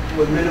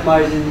 We're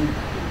minimizing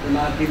the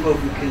amount of people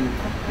who can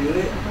do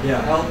it.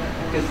 Yeah. Help,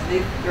 because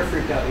they're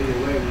freaked out either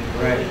way. When you go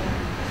Right. in,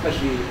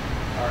 especially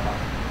our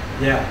hospital.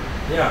 Yeah,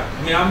 yeah.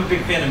 I mean, I'm a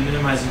big fan of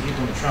minimizing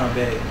people in the trauma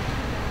bay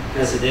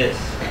as it is.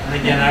 And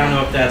again, I don't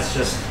know if that's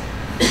just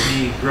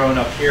me growing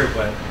up here,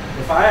 but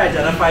if I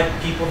identify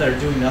people that are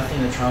doing nothing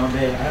in the trauma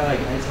bay, I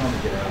tell them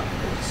to get out.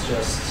 It's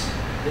just,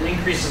 it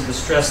increases the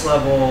stress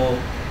level.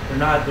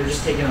 They're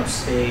just taking up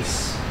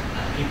space.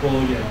 People,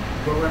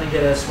 go run and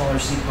get a smaller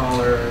seat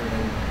collar,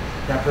 and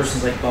that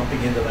person's like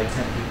bumping into like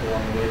 10 people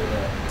on the way to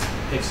the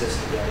Pixis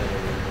to get it or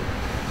whatever.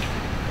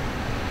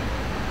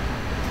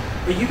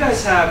 But you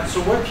guys have, so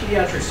what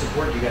pediatric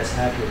support do you guys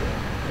have here?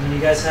 I mean,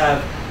 you guys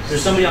have,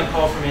 there's somebody on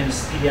call from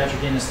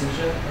pediatric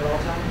anesthesia at all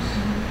times?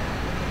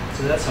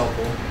 So that's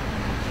helpful.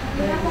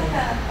 We have like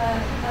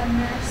a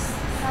nurse,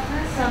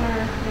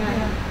 summer.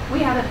 We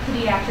have a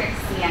pediatric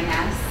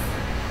CNS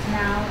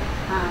now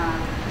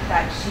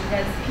that she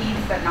does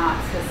peds, but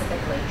not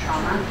specifically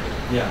trauma.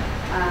 Yeah.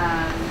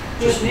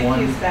 Just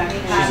one, NICU's then.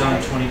 she's on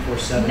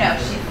 24/7. No,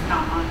 she's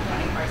not on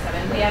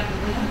 24/7.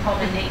 We can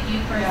call the NICU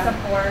for Yeah.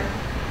 support.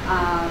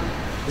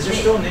 Is there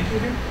still a NICU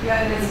here?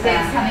 Yeah, it is.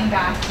 It's coming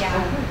back, yeah.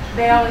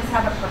 They always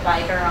have a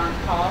provider on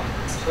call,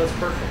 So that's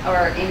perfect.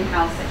 or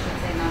in-house, I should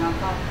say, not on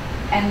call.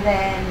 And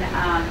then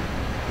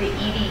the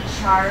ED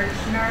charge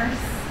nurse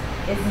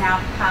is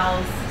now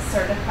PALS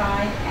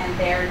certified, and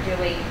they're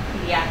doing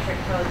pediatric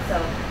code,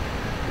 so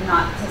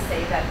not to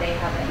say that they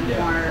have any Yeah.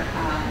 more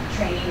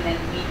training than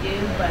we do,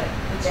 but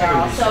It's they're like a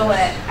also resource.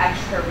 an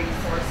extra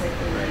resource if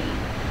we Right. need.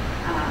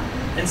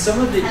 And some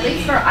of the At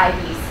least for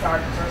IV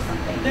starts or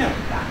something Yeah.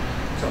 like that.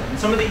 and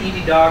some of the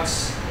ED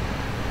docs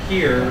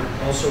here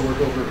also work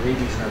over at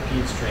Rabies and our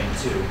peds train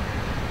too.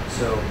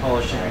 So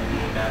Paula Sherry,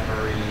 Matt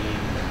Murray,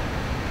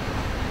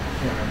 I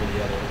can't remember the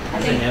other. I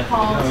There's think a handful.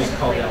 Paul You can always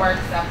call typically them.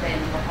 works up in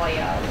La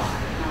Jolla a lot.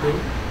 Who?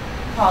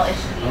 Paul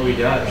Ishii. Oh, he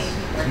does. I think he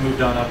He's works.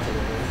 moved on up to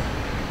the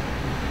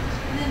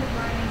And then the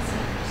burning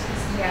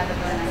centers. Yeah, the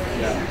burn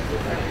Yeah,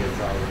 pretty good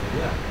probably.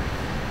 Yeah.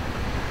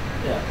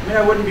 Yeah. I mean,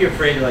 I wouldn't be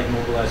afraid to like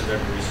mobilize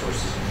whatever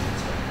resources you need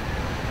to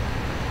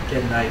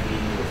get an IV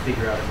or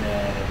figure out a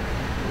med,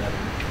 whatever.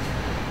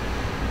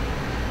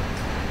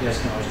 You guys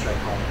can always try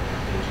calling me.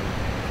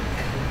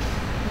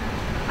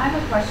 I have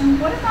a question.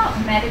 What about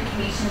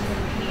medications in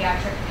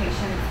pediatric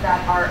patients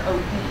that are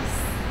obese?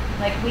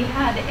 Like we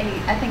had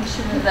I think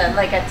she was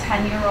like a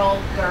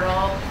 10-year-old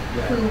girl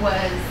Yeah. who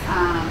was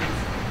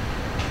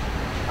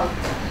a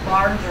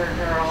larger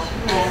girl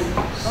and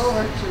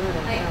Over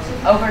 200 Like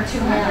pounds. over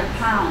 200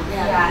 pounds.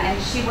 Yeah. Yeah, and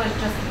she was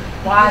just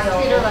Just wild.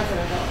 treat her like an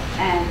adult.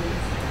 And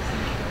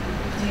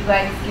do you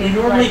guys We give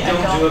normally like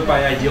don't do adult it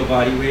by ideal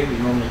body weight. We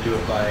normally do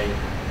it by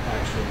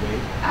actual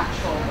weight.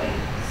 actual weight?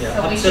 Yeah,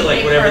 So up we to should like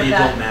give whatever her the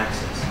that- adult max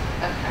is.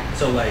 Okay.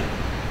 So like,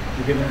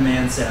 you're giving a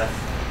man Seth.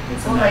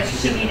 What's the Well, like max you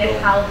she give an needed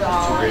adult? Haldol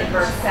Just 2 and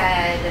grams. Versed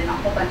and a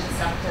whole bunch of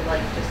stuff to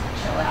like just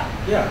chill out.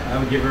 Yeah, I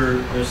would give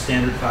her a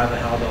standard 5 of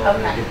Haldol. I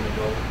would Okay. give an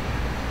adult.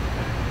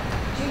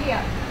 Judy,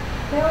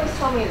 they always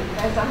told me that you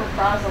guys don't have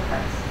Frazzle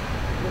press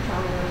in the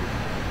trauma room.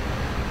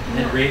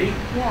 And Grady?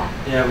 Yeah,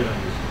 Yeah, we don't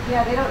use it.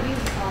 yeah, they don't use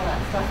all that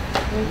stuff.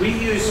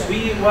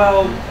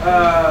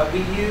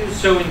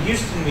 So in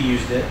Houston we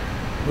used it.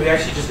 We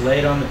actually just lay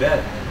it on the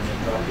bed. And they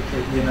dropped the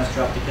kid, EMS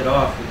dropped the kid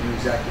off. We knew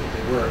exactly what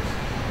they were.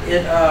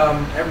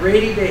 At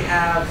Rady they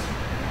have,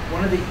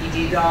 one of the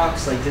ED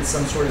docs like did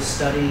some sort of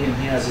study and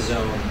he has his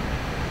own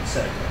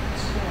set of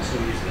codes. So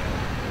we use that.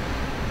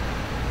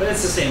 But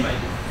it's the same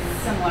idea.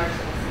 Similar to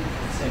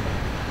the Same idea.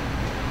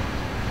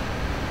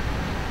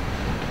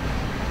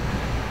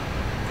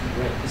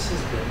 Right, this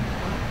has been.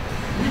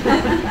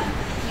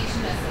 You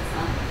should miss this,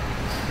 huh?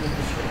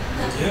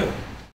 I do.